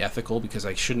not be ethical, because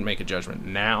I shouldn't make a judgment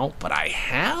now, but I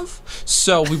have.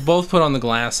 So we both put on the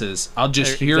glasses. I'll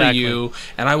just hear you,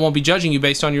 and I won't be judging you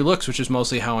based on your looks, which is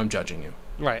mostly how I'm judging you.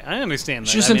 Right, I understand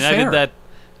that. It's just unfair.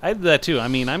 I did that too. I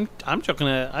mean,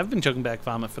 I've been choking back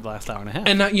vomit for the last hour and a half.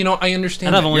 And I understand.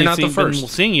 And I've only You're not the first. been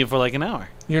seeing you for like an hour.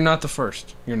 You're not the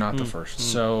first. The first.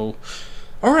 So,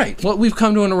 all right. Well, we've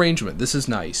come to an arrangement. This is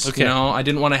nice. Okay. I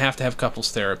didn't want to have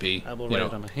couples therapy. I will write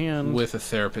it on my hand with a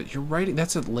therapist. You're writing.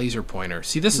 That's a laser pointer.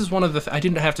 See, this is one of the. I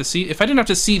didn't have to see. If I didn't have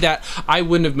to see that, I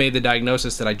wouldn't have made the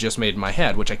diagnosis that I just made in my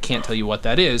head, which I can't tell you what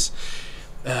that is.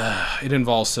 It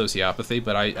involves sociopathy,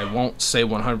 but I won't say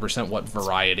 100% what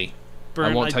variety.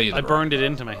 I won't tell you. I burned it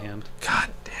into my hand.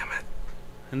 God damn it!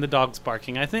 And the dog's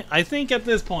barking. I think at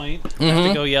this point I have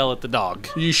to go yell at the dog.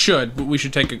 You should, but we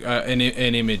should take an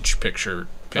image picture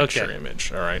okay.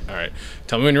 image. All right.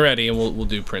 Tell me when you're ready, and we'll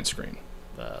do print screen.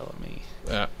 Let me.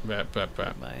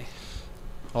 Bye.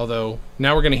 Although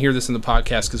now we're gonna hear this in the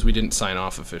podcast because we didn't sign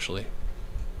off officially.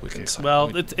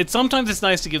 It's sometimes it's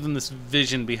nice to give them this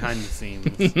vision behind the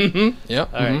scenes.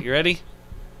 Yep. All right, you ready?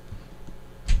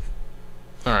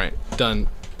 All right, done.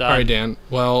 All right, Dan.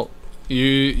 Well,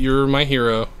 you're my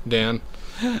hero, Dan.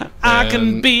 I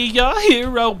can be your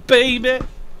hero, baby.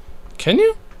 Can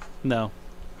you? No.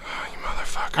 You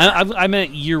motherfucker. I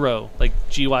meant gyro, like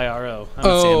Gyro. I'm a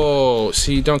sandwich. Oh,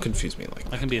 see, don't confuse me like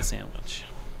that. I can be a sandwich.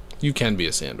 You can be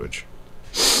a sandwich.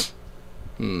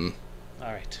 All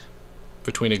right.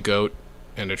 Between a goat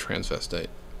and a transvestite,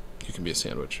 you can be a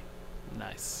sandwich.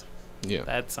 Nice. Yeah.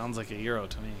 That sounds like a gyro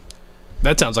to me.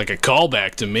 That sounds like a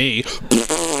callback to me.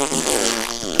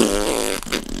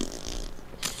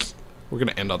 We're going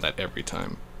to end on that every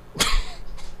time.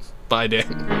 Bye,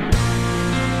 Dan.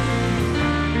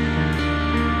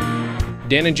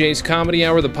 Dan and Jay's Comedy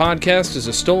Hour, the podcast, is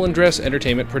a Stolen Dress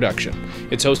Entertainment production.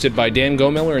 It's hosted by Dan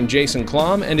Gomiller and Jason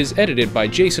Klom and is edited by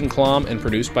Jason Klom and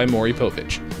produced by Maury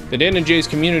Povich. The Dan and Jay's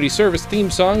Community Service theme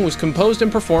song was composed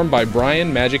and performed by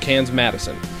Brian Magic Hands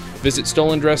Madison. Visit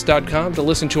stolendress.com to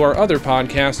listen to our other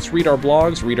podcasts, read our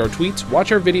blogs, read our tweets,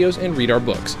 watch our videos, and read our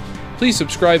books. Please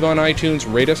subscribe on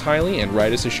iTunes, rate us highly, and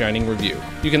write us a shining review.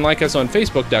 You can like us on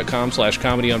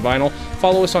facebook.com/comedyonvinyl,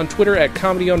 follow us on Twitter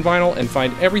 @comedyonvinyl, and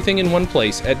find everything in one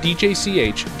place at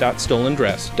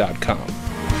djch.stolendress.com.